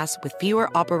and gas with fewer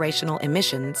operational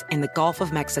emissions in the Gulf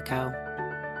of Mexico.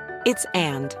 It's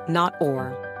and, not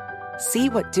or. See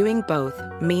what doing both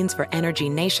means for energy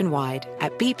nationwide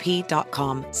at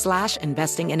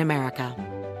bp.com/investing in America.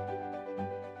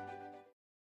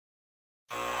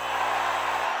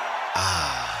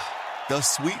 The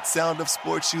sweet sound of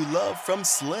sports you love from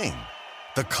Sling.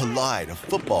 The collide of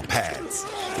football pads.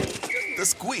 The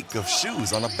squeak of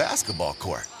shoes on a basketball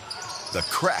court. The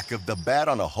crack of the bat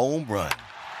on a home run.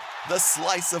 The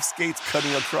slice of skates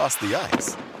cutting across the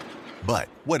ice. But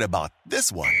what about this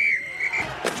one?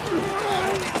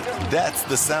 That's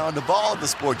the sound of all the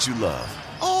sports you love,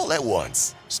 all at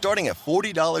once. Starting at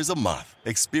 $40 a month.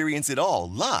 Experience it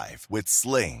all live with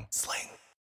Sling.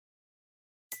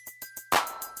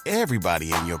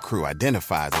 Everybody in your crew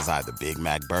identifies as either Big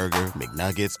Mac Burger,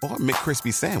 McNuggets, or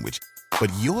McCrispy Sandwich.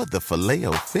 But you're the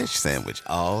Filet-O-Fish Sandwich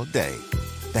all day.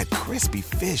 That crispy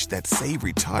fish, that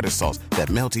savory tartar sauce, that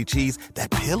melty cheese,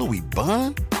 that pillowy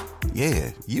bun.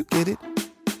 Yeah, you get it.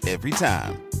 Every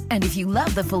time. And if you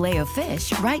love the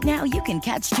Filet-O-Fish, right now you can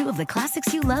catch 2 of the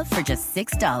classics you love for just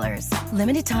 $6.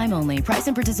 Limited time only. Price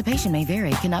and participation may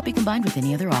vary. Cannot be combined with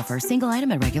any other offer. Single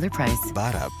item at regular price.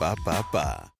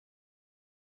 Ba-da-ba-ba-ba.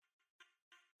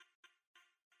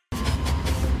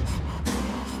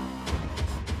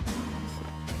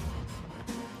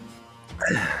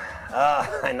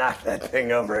 I knocked that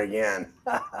thing over again.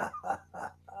 I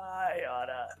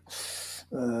oughta.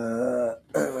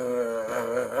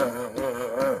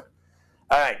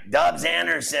 All right, Dubs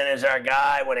Anderson is our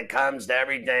guy when it comes to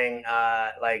everything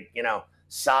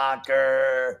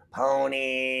soccer,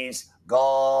 ponies,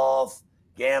 golf,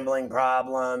 gambling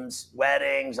problems,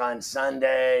 weddings on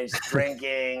Sundays,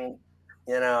 drinking,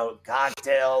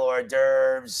 cocktail hors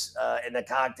d'oeuvres in the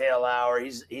cocktail hour.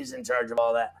 He's in charge of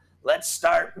all that. Let's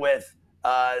start with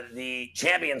the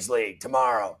Champions League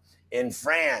tomorrow in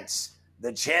France,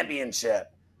 the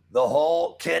championship, the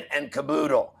whole kit and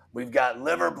caboodle. We've got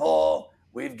Liverpool,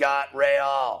 we've got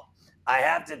Real. I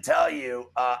have to tell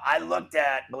you, I looked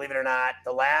at, believe it or not,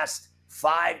 the last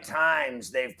 5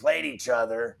 times they've played each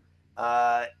other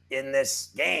in this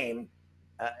game.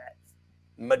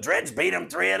 Madrid's beat them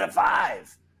 3 out of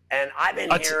 5. And I've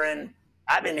been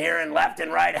hearing left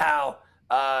and right how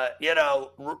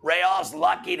Real's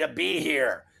lucky to be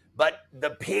here but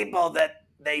the people that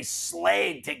they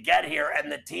slayed to get here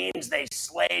and the teams they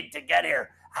slayed to get here,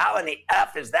 how in the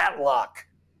F is that luck?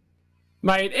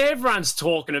 Mate, everyone's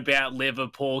talking about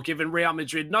Liverpool, giving Real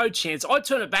Madrid no chance. I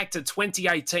turn it back to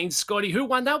 2018, Scotty. Who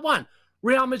won that one?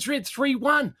 Real Madrid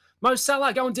 3-1. Mo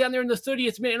Salah going down there in the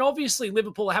 30th minute. And obviously,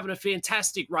 Liverpool are having a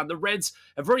fantastic run. The Reds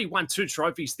have already won 2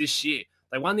 trophies this year.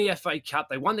 They won the FA Cup.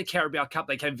 They won the Carabao Cup.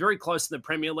 They came very close in the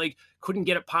Premier League. Couldn't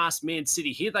get it past Man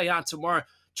City. Here they are tomorrow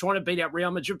trying to beat out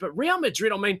Real Madrid. But Real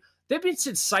Madrid, I mean, they've been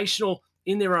sensational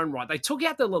in their own right. They took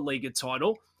out the La Liga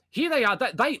title. Here they are.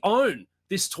 They own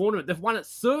this tournament. They've won it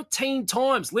 13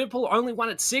 times. Liverpool only won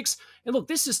it 6. And look,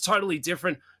 this is totally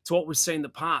different to what we've seen in the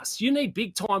past. You need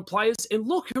big-time players, and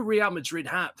look who Real Madrid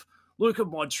have. Luka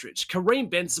Modric, Karim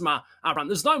Benzema up front.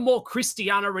 There's no more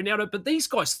Cristiano Ronaldo, but these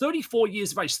guys, 34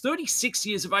 years of age, 36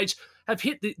 years of age, have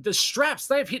hit the straps.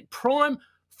 They have hit prime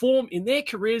form in their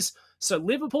careers. So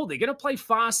Liverpool, they're going to play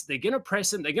fast. They're going to press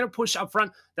them. They're going to push up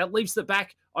front. That leaves the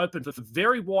back open for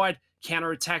very wide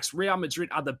counterattacks. Real Madrid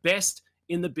are the best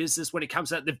in the business when it comes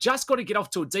to that. They've just got to get off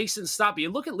to a decent start. But you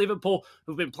look at Liverpool,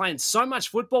 who've been playing so much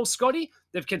football, Scotty.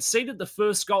 They've conceded the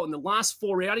first goal in the last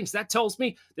 4 outings. That tells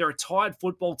me they're a tired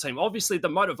football team. Obviously, the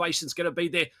motivation's going to be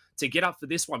there to get up for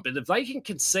this one. But if they can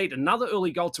concede another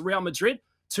early goal to Real Madrid,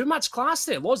 too much class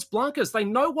there. Los Blancos, they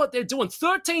know what they're doing.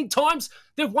 13 times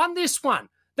they've won this one.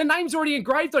 The name's already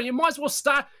engraved on. You might as well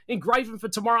start engraving for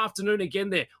tomorrow afternoon again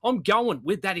there. I'm going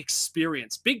with that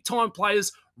experience. Big-time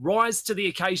players rise to the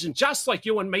occasion, just like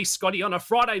you and me, Scotty. On a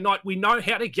Friday night, we know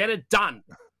how to get it done.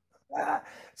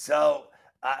 So,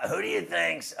 who do you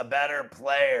think's a better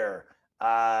player,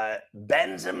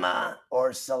 Benzema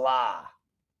or Salah?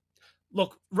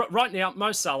 Look, right now,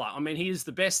 Mo Salah, I mean, he is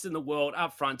the best in the world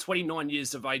up front, 29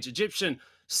 years of age, Egyptian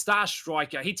star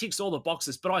striker. He ticks all the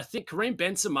boxes, but I think Karim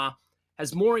Benzema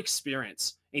has more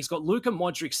experience. He's got Luka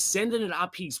Modric sending it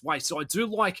up his way. So I do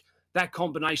like that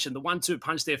combination, the 1-2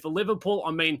 punch there for Liverpool.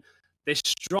 I mean, they're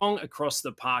strong across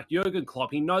the park. Jurgen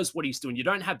Klopp, he knows what he's doing. You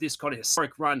don't have this kind of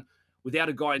historic run without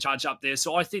a guy in charge up there.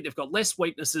 So I think they've got less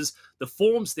weaknesses. The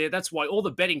form's there. That's why all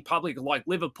the betting public like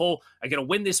Liverpool are going to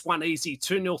win this one easy,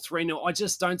 2-0, 3-0. I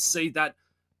just don't see that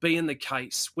being the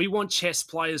case. We want chess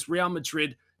players. Real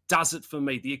Madrid does it for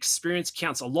me. The experience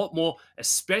counts a lot more,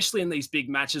 especially in these big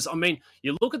matches. I mean,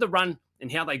 you look at the run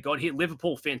and how they got here.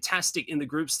 Liverpool, fantastic in the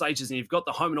group stages, and you've got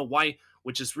the home and away,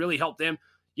 which has really helped them.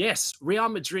 Yes, Real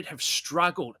Madrid have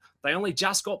struggled. They only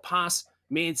just got past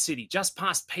Man City, just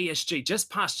past PSG, just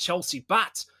past Chelsea.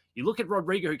 But you look at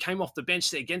Rodrigo, who came off the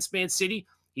bench there against Man City.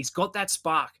 He's got that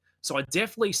spark. So I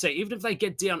definitely say, even if they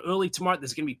get down early tomorrow,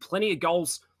 there's going to be plenty of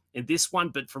goals in this one.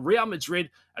 But for Real Madrid,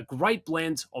 a great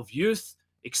blend of youth,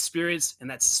 experience, and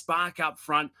that spark up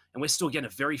front, and we're still getting a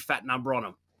very fat number on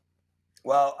them.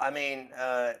 Well, I mean,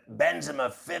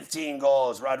 Benzema, 15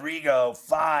 goals. Rodrigo,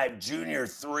 5. Junior,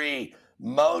 3.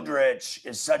 Modric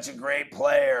is such a great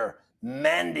player.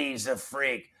 Mendy's a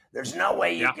freak. There's no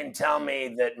way you can tell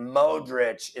me that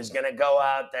Modric is going to go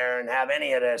out there and have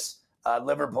any of this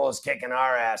Liverpool is kicking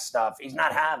our ass stuff. He's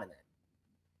not having it.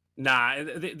 Nah,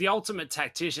 the ultimate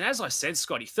tactician. As I said,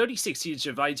 Scotty, 36 years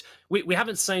of age. We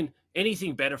haven't seen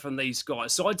anything better from these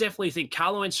guys. So I definitely think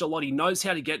Carlo Ancelotti knows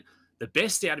how to get the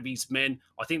best out of his men.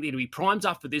 I think they're going to be primed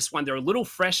up for this one. They're a little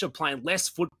fresher, playing less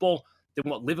football than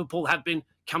what Liverpool have been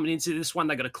coming into this one.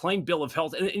 They got a clean bill of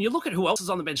health. And you look at who else is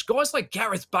on the bench. Guys like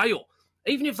Gareth Bale,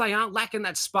 even if they aren't lacking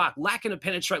that spark, lacking to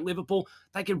penetrate Liverpool,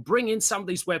 they can bring in some of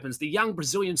these weapons. The young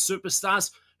Brazilian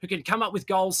superstars who can come up with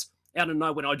goals out of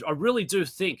nowhere. I really do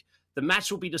think the match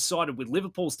will be decided with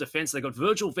Liverpool's defence. They've got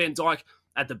Virgil van Dijk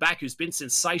at the back, who's been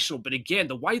sensational. But again,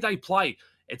 the way they play,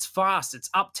 it's fast, it's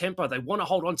up-tempo. They want to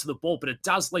hold on to the ball, but it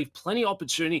does leave plenty of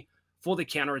opportunity for the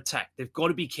counter-attack. They've got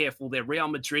to be careful. They're Real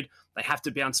Madrid. They have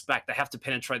to bounce back. They have to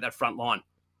penetrate that front line.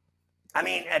 I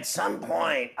mean, at some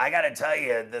point, I got to tell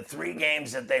you, the 3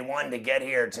 games that they won to get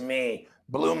here, to me,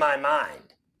 blew my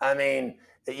mind. I mean,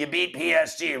 you beat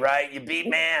PSG, right? You beat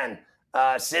Man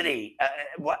City.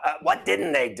 What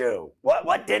didn't they do?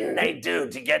 What didn't they do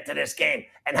to get to this game?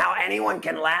 And how anyone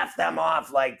can laugh them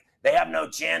off like they have no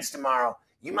chance tomorrow.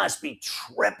 You must be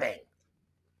tripping.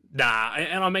 Nah,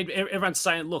 and I mean, everyone's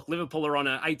saying, look, Liverpool are on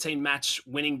an 18-match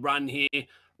winning run here.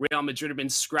 Real Madrid have been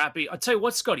scrappy. I tell you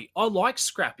what, Scotty, I like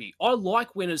scrappy. I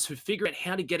like winners who figure out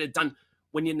how to get it done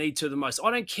when you need to the most.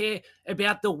 I don't care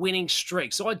about the winning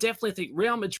streak. So I definitely think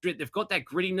Real Madrid, they've got that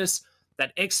grittiness,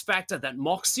 that X factor, that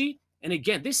moxie. And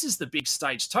again, this is the big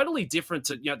stage. Totally different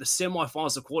to the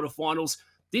semifinals, the quarterfinals.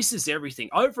 This is everything.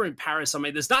 Over in Paris, I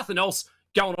mean, there's nothing else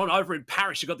going on over in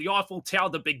Paris. You've got the Eiffel Tower,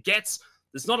 the baguettes.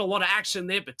 There's not a lot of action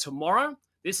there, but tomorrow,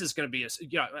 this is going to be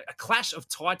a clash of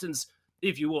titans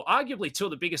if you will. Arguably two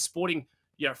of the biggest sporting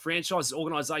franchise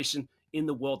organization in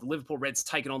the world. The Liverpool Reds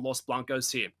taking on Los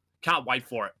Blancos here. Can't wait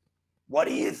for it. What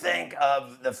do you think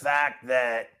of the fact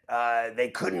that they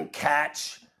couldn't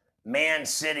catch Man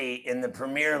City in the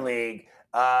Premier League?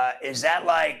 Is that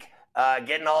like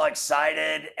getting all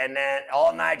excited and then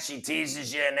all night she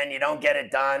teases you and then you don't get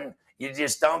it done? You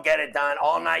just don't get it done.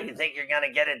 All night you think you're going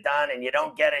to get it done and you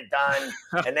don't get it done.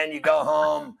 And then you go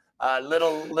home,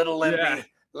 little Limpy. Yeah.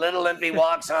 Little Limpy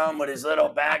walks home with his little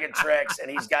bag of tricks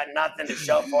and he's got nothing to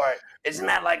show for it. Isn't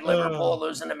that like Liverpool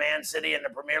losing to Man City in the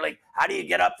Premier League? How do you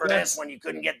get up for this when you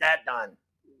couldn't get that done?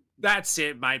 That's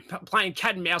it, mate. Playing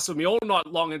cat and mouse with me all night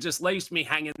long and just leaves me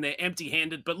hanging there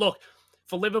empty-handed. But look,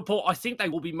 for Liverpool, I think they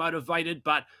will be motivated,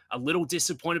 but a little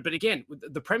disappointed. But again,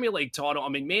 with the Premier League title, I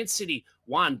mean, Man City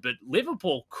won, but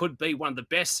Liverpool could be one of the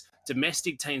best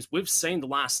domestic teams we've seen the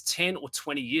last 10 or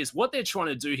 20 years. What they're trying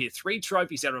to do here, 3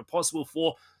 trophies out of a possible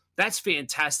 4, that's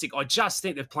fantastic. I just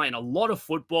think they're playing a lot of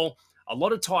football, a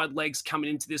lot of tired legs coming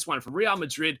into this one. For Real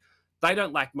Madrid, they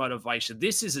don't lack motivation.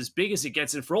 This is as big as it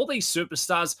gets. And for all these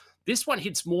superstars, this one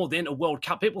hits more than a World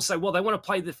Cup. People say, well, they want to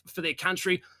play for their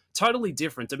country. Totally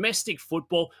different. Domestic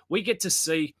football, we get to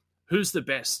see who's the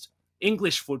best.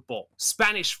 English football,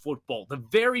 Spanish football, the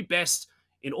very best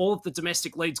in all of the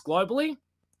domestic leagues globally.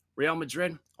 Real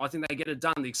Madrid, I think they get it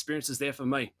done. The experience is there for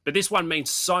me. But this one means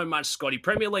so much, Scotty.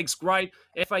 Premier League's great.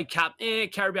 FA Cup,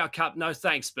 Carabao Cup, no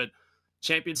thanks. But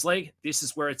Champions League, this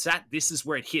is where it's at. This is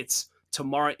where it hits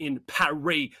tomorrow in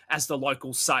Paris, as the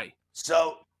locals say.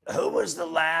 So who was the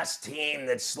last team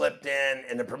that slipped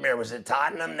in the Premier? Was it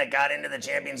Tottenham that got into the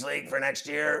Champions League for next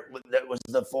year? That was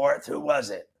the 4th? Who was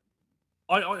it?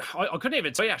 I couldn't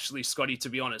even tell you, actually, Scotty, to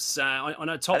be honest. I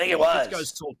know top I think it was.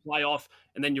 Goes to a playoff,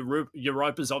 and then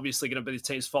Europa's obviously going to be the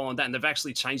teams following that, and they've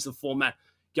actually changed the format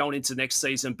going into next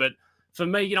season. But for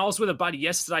me, I was with a buddy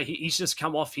yesterday. He's just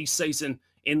come off his season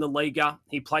in the Liga.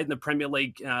 He played in the Premier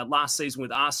League last season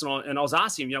with Arsenal, and I was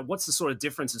asking him, what's the sort of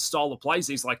difference in style of plays?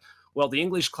 He's like, well, the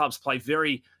English clubs play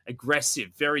very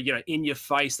aggressive, very in your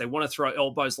face. They want to throw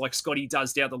elbows like Scotty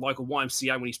does down at the local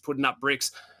YMCA when he's putting up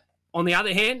bricks. On the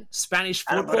other hand, Spanish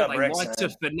football, they like to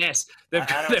finesse. They've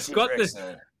got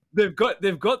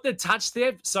the touch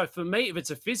there. So for me, if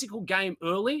it's a physical game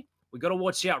early, we've got to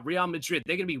watch out. Real Madrid,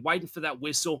 they're going to be waiting for that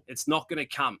whistle. It's not going to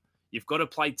come. You've got to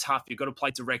play tough. You've got to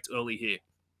play direct early here.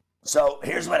 So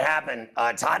here's what happened.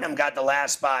 Tottenham got the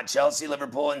last spot. Chelsea,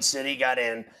 Liverpool, and City got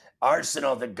in.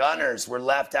 Arsenal, the Gunners, were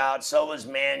left out. So was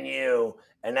Man U,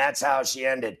 and that's how she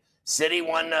ended. City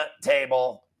won the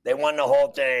table. They won the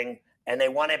whole thing. And they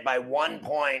won it by 1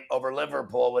 point over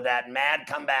Liverpool with that mad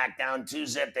comeback down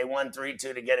 2-0. They won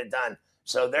 3-2 to get it done.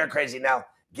 So they're crazy. Now,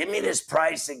 give me this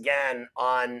price again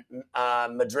on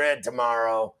Madrid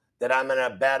tomorrow that I'm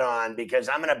going to bet on, because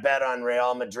I'm going to bet on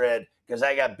Real Madrid because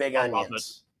I got big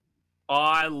onions.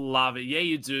 I love it. Yeah,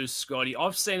 you do, Scotty.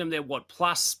 I've seen them there,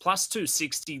 plus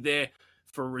 260 there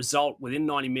for a result within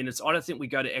 90 minutes. I don't think we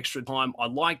go to extra time. I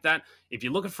like that. If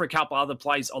you're looking for a couple other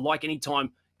plays, I like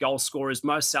anytime goal scorers.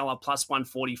 Mo Salah plus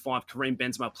 145, Karim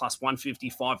Benzema plus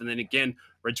 155, and then again,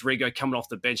 Rodrigo coming off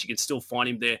the bench. You can still find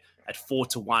him there at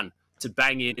 4-1 to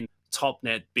bang in top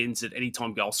net bins at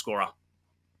anytime goal scorer.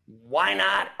 Why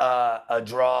not a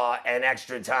draw and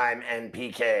extra time and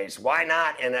PKs? Why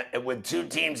not with 2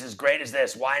 teams as great as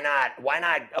this? Why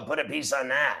not put a piece on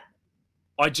that?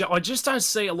 I just don't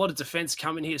see a lot of defense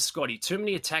coming here, Scotty. Too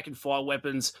many attack and fire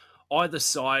weapons either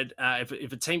side.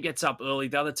 If a team gets up early,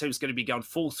 the other team's going to be going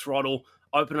full throttle,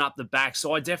 opening up the back.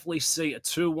 So I definitely see a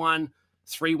 2-1,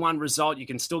 3-1 result. You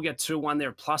can still get 2-1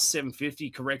 there, plus 750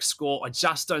 correct score. I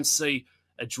just don't see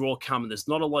a draw coming. There's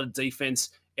not a lot of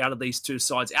defense out of these two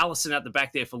sides. Alisson at the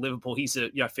back there for Liverpool. He's a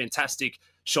fantastic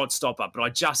shot stopper, but I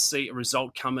just see a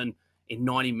result coming in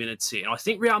 90 minutes here. And I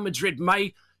think Real Madrid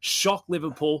may shock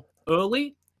Liverpool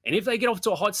early, and if they get off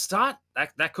to a hot start,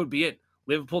 that could be it.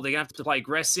 Liverpool, they're going to have to play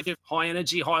aggressive, high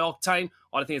energy, high octane.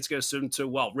 I don't think it's going to suit them too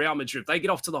well. Real Madrid, if they get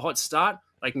off to the hot start,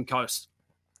 they can coast.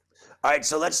 All right,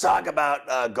 so let's talk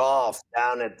about golf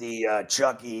down at the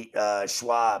Chucky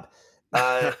Schwab.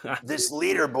 This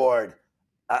leaderboard.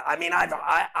 I mean,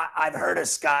 I've heard of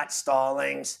Scott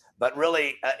Stallings, but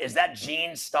really, is that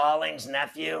Gene Stallings'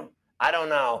 nephew? I don't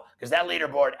know, because that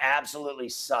leaderboard absolutely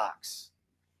sucks.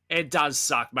 It does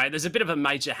suck, mate. There's a bit of a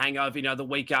major hangover, the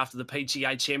week after the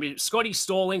PGA Championship. Scotty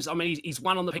Stallings, I mean, he's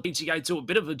won on the PGA Tour, a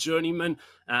bit of a journeyman.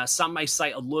 Some may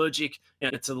say allergic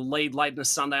to the lead late in the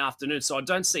Sunday afternoon, so I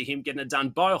don't see him getting it done.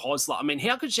 Beau Hossler, I mean,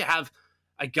 how could you have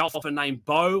a golfer named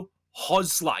Beau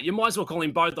Hossler? You might as well call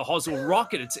him Beau the Hossel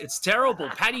Rocket. It's terrible.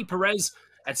 Paddy Perez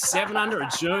at 7 under, a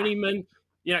journeyman.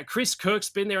 Chris Kirk's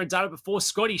been there and done it before.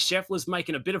 Scotty Scheffler's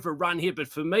making a bit of a run here. But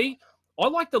for me, I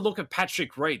like the look of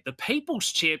Patrick Reed, the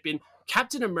People's Champion,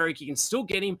 Captain America. You can still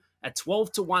get him at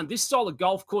 12-1. This style of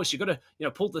golf course, you've got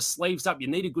to, pull the sleeves up. You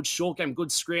need a good short game,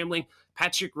 good scrambling.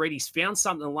 Patrick Reed, he's found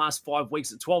something in the last 5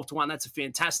 weeks at 12-1. That's a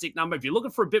fantastic number. If you're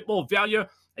looking for a bit more value,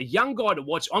 a young guy to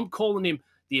watch, I'm calling him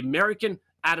the American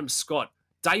Adam Scott.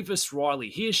 Davis Riley,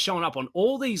 he has shown up on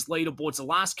all these leaderboards the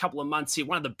last couple of months here.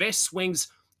 One of the best swings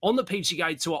on the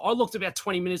PGA Tour. I looked about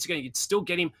 20 minutes ago. You'd still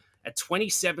get him at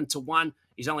 27-1.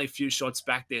 He's only a few shots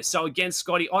back there. So again,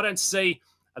 Scotty, I don't see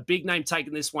a big name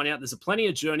taking this one out. There's plenty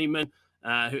of journeymen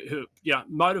who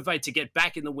motivate to get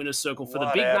back in the winner's circle. For the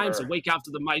big names, a week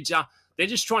after the major, they're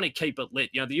just trying to keep it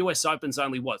lit. The US Open's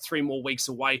only, 3 more weeks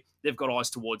away. They've got eyes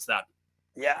towards that.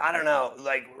 Yeah, I don't know.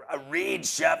 Like, Reed,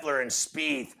 Scheffler, and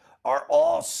Spieth are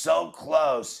all so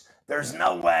close. There's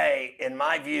no way, in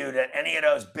my view, that any of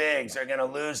those bigs are going to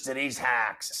lose to these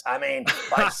hacks. I mean,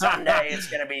 by Sunday, it's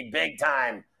going to be big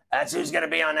time. That's who's going to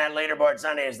be on that leaderboard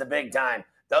Sunday is the big time.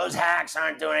 Those hacks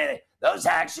aren't doing anything. Those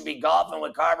hacks should be golfing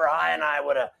with Carver High and I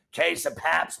with a case of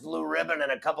Pabst Blue Ribbon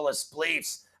and a couple of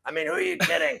spleefs. I mean, who are you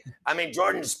kidding? I mean,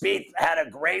 Jordan Spieth had a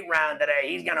great round today.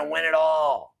 He's going to win it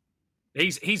all.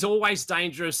 He's always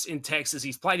dangerous in Texas.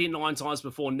 He's played here 9 times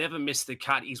before, never missed the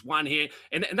cut. He's won here.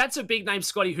 And that's a big name,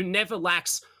 Scotty, who never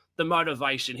lacks the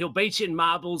motivation. He'll beat you in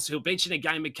marbles. He'll beat you in a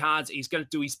game of cards. He's going to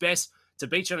do his best to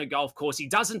beat you on a golf course. He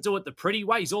doesn't do it the pretty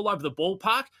way. He's all over the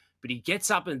ballpark, but he gets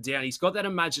up and down. He's got that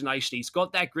imagination. He's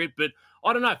got that grit. But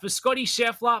I don't know. For Scotty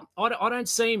Scheffler, I don't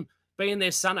see him being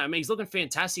there Sunday. I mean, he's looking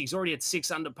fantastic. He's already at 6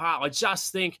 under par. I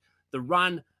just think the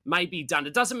run may be done.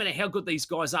 It doesn't matter how good these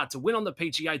guys are. To win on the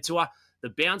PGA Tour, the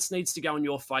bounce needs to go in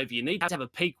your favor. You need to have a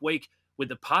peak week with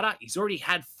the putter. He's already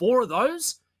had 4 of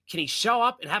those. Can he show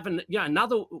up and have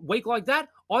another week like that?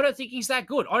 I don't think he's that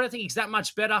good. I don't think he's that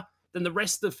much better than the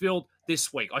rest of the field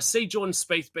this week. I see Jordan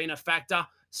Spieth being a factor.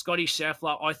 Scotty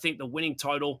Scheffler, I think the winning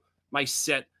total may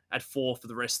set at 4 for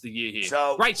the rest of the year here.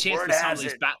 So great chance for some of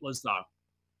these battlers, though.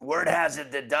 Word has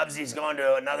it that Dubsy's going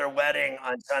to another wedding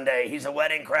on Sunday. He's a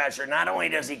wedding crasher. Not only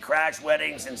does he crash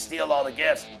weddings and steal all the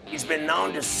gifts, he's been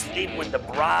known to sleep with the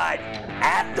bride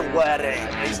at the wedding.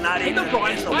 He's not even in the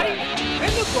wedding.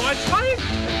 In the bride's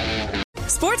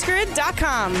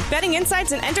SportsGrid.com. Betting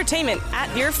insights and entertainment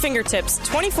at your fingertips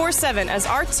 24/7 as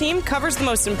our team covers the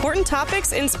most important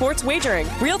topics in sports wagering.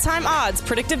 Real-time odds,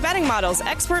 predictive betting models,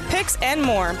 expert picks, and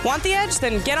more. Want the edge?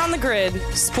 Then get on the grid.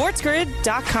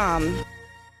 SportsGrid.com.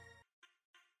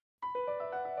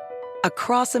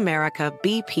 Across America,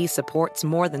 BP supports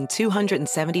more than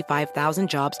 275,000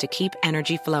 jobs to keep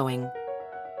energy flowing.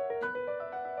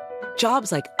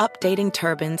 Jobs like updating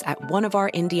turbines at one of our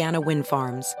Indiana wind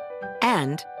farms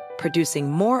and producing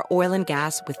more oil and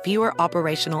gas with fewer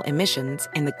operational emissions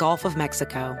in the Gulf of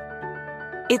Mexico.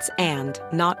 It's and,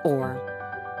 not or.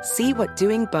 See what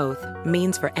doing both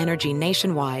means for energy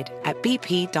nationwide at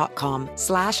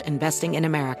bp.com/investing in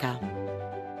America.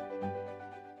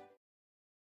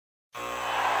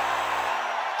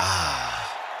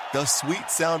 The sweet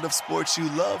sound of sports you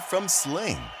love from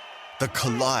Sling. The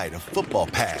collide of football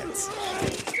pads.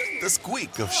 The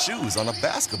squeak of shoes on a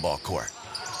basketball court.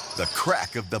 The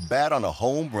crack of the bat on a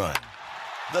home run.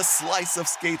 The slice of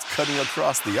skates cutting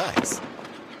across the ice.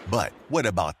 But what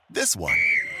about this one?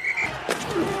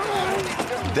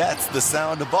 That's the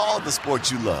sound of all the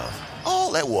sports you love,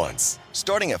 all at once.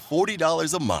 Starting at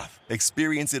 $40 a month.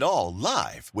 Experience it all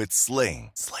live with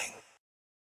Sling.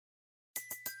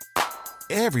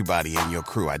 Everybody in your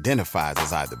crew identifies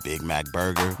as either Big Mac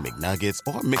Burger, McNuggets,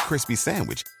 or McCrispy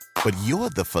Sandwich. But you're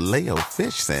the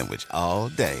Filet-O-Fish Sandwich all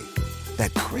day.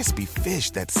 That crispy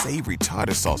fish, that savory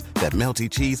tartar sauce, that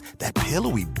melty cheese, that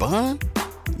pillowy bun.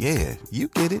 Yeah, you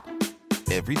get it.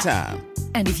 Every time.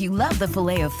 And if you love the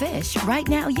Filet-O-Fish, right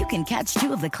now you can catch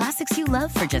 2 of the classics you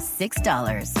love for just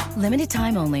 $6. Limited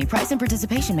time only. Price and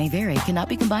participation may vary. Cannot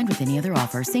be combined with any other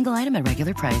offer. Single item at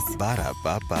regular price.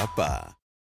 Ba-da-ba-ba-ba.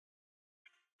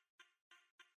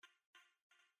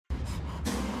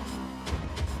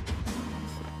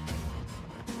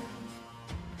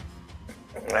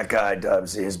 That guy,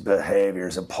 Dubsy, his behavior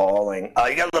is appalling.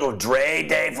 You got a little Dre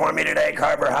day for me today,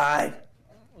 Carver High?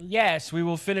 Yes, we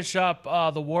will finish up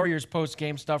the Warriors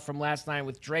post-game stuff from last night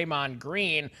with Draymond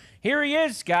Green. Here he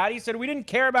is, Scott. He said, we didn't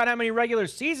care about how many regular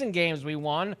season games we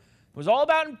won. It was all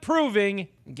about improving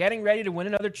and getting ready to win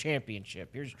another championship.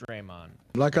 Here's Draymond.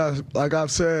 Like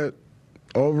I've said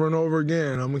over and over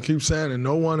again, I'm going to keep saying it,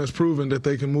 no one has proven that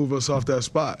they can move us off that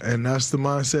spot. And that's the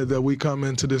mindset that we come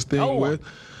into this thing with.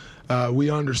 We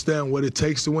understand what it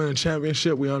takes to win a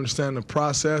championship. We understand the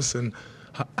process and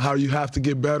how you have to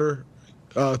get better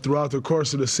throughout the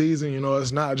course of the season. You know,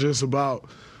 it's not just about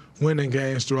winning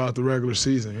games throughout the regular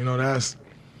season. You know,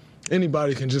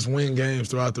 anybody can just win games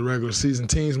throughout the regular season.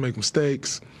 Teams make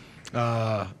mistakes.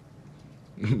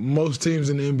 Most teams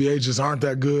in the NBA just aren't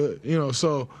that good. You know,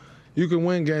 so you can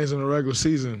win games in the regular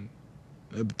season.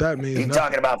 But that means He's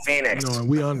talking about Phoenix. You know, and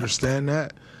we understand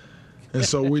that. And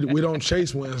so we don't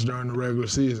chase wins during the regular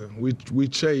season. We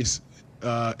chase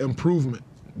improvement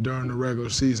during the regular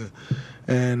season.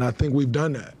 And I think we've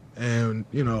done that. And,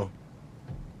 you know,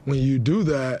 when you do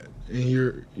that and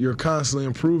you're constantly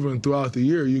improving throughout the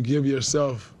year, you give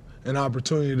yourself an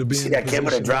opportunity to be See in that kid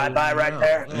with a drive-by right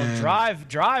there?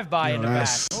 Drive-by in the back.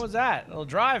 What was that? A little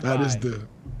drive-by. That is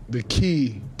the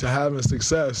key to having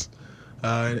success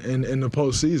in the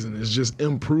postseason, is just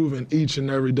improving each and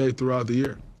every day throughout the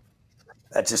year.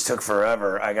 That just took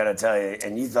forever, I got to tell you.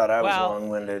 And you thought I was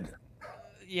long-winded.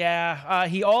 Yeah.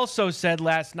 He also said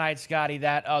last night, Scotty,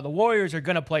 that the Warriors are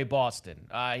going to play Boston.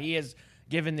 He has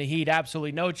given the Heat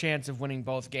absolutely no chance of winning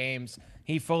both games.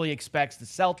 He fully expects the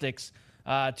Celtics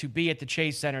to be at the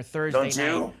Chase Center Thursday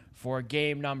night for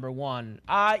game number 1.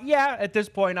 Yeah, at this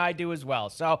point I do as well.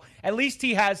 So at least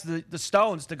he has the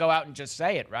stones to go out and just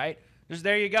say it, right? Just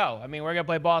there you go. I mean, we're going to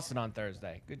play Boston on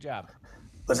Thursday. Good job.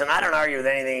 Listen, I don't argue with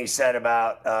anything he said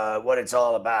about what it's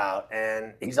all about.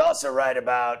 And he's also right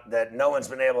about that no one's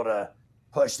been able to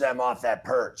push them off that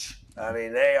perch. I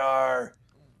mean, they are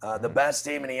the best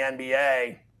team in the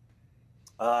NBA,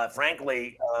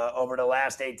 frankly, over the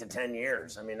last 8 to 10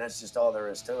 years. I mean, that's just all there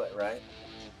is to it, right?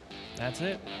 That's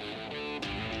it.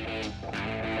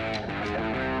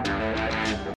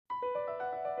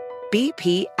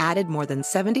 BP added more than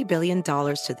 $70 billion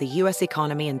to the U.S.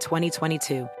 economy in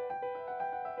 2022.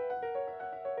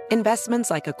 Investments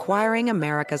like acquiring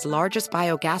America's largest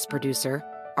biogas producer,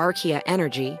 Archaea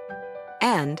Energy,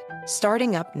 and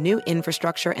starting up new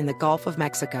infrastructure in the Gulf of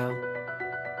Mexico.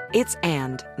 It's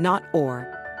and, not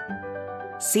or.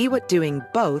 See what doing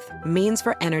both means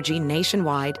for energy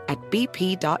nationwide at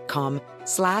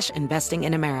bp.com/investing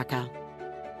in America.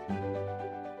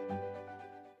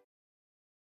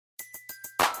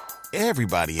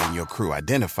 Everybody in your crew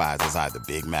identifies as either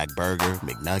Big Mac Burger,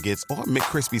 McNuggets, or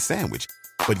McCrispy Sandwich.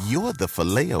 But you're the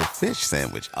Filet-O-Fish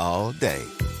Sandwich all day.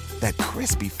 That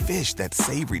crispy fish, that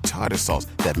savory tartar sauce,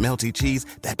 that melty cheese,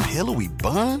 that pillowy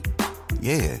bun.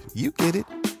 Yeah, you get it.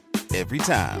 Every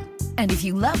time. And if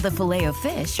you love the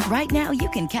Filet-O-Fish, right now you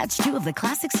can catch 2 of the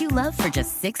classics you love for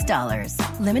just $6.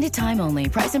 Limited time only.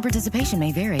 Price and participation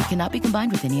may vary. Cannot be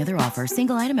combined with any other offer.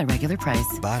 Single item at regular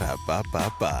price.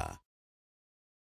 Ba-da-ba-ba-ba.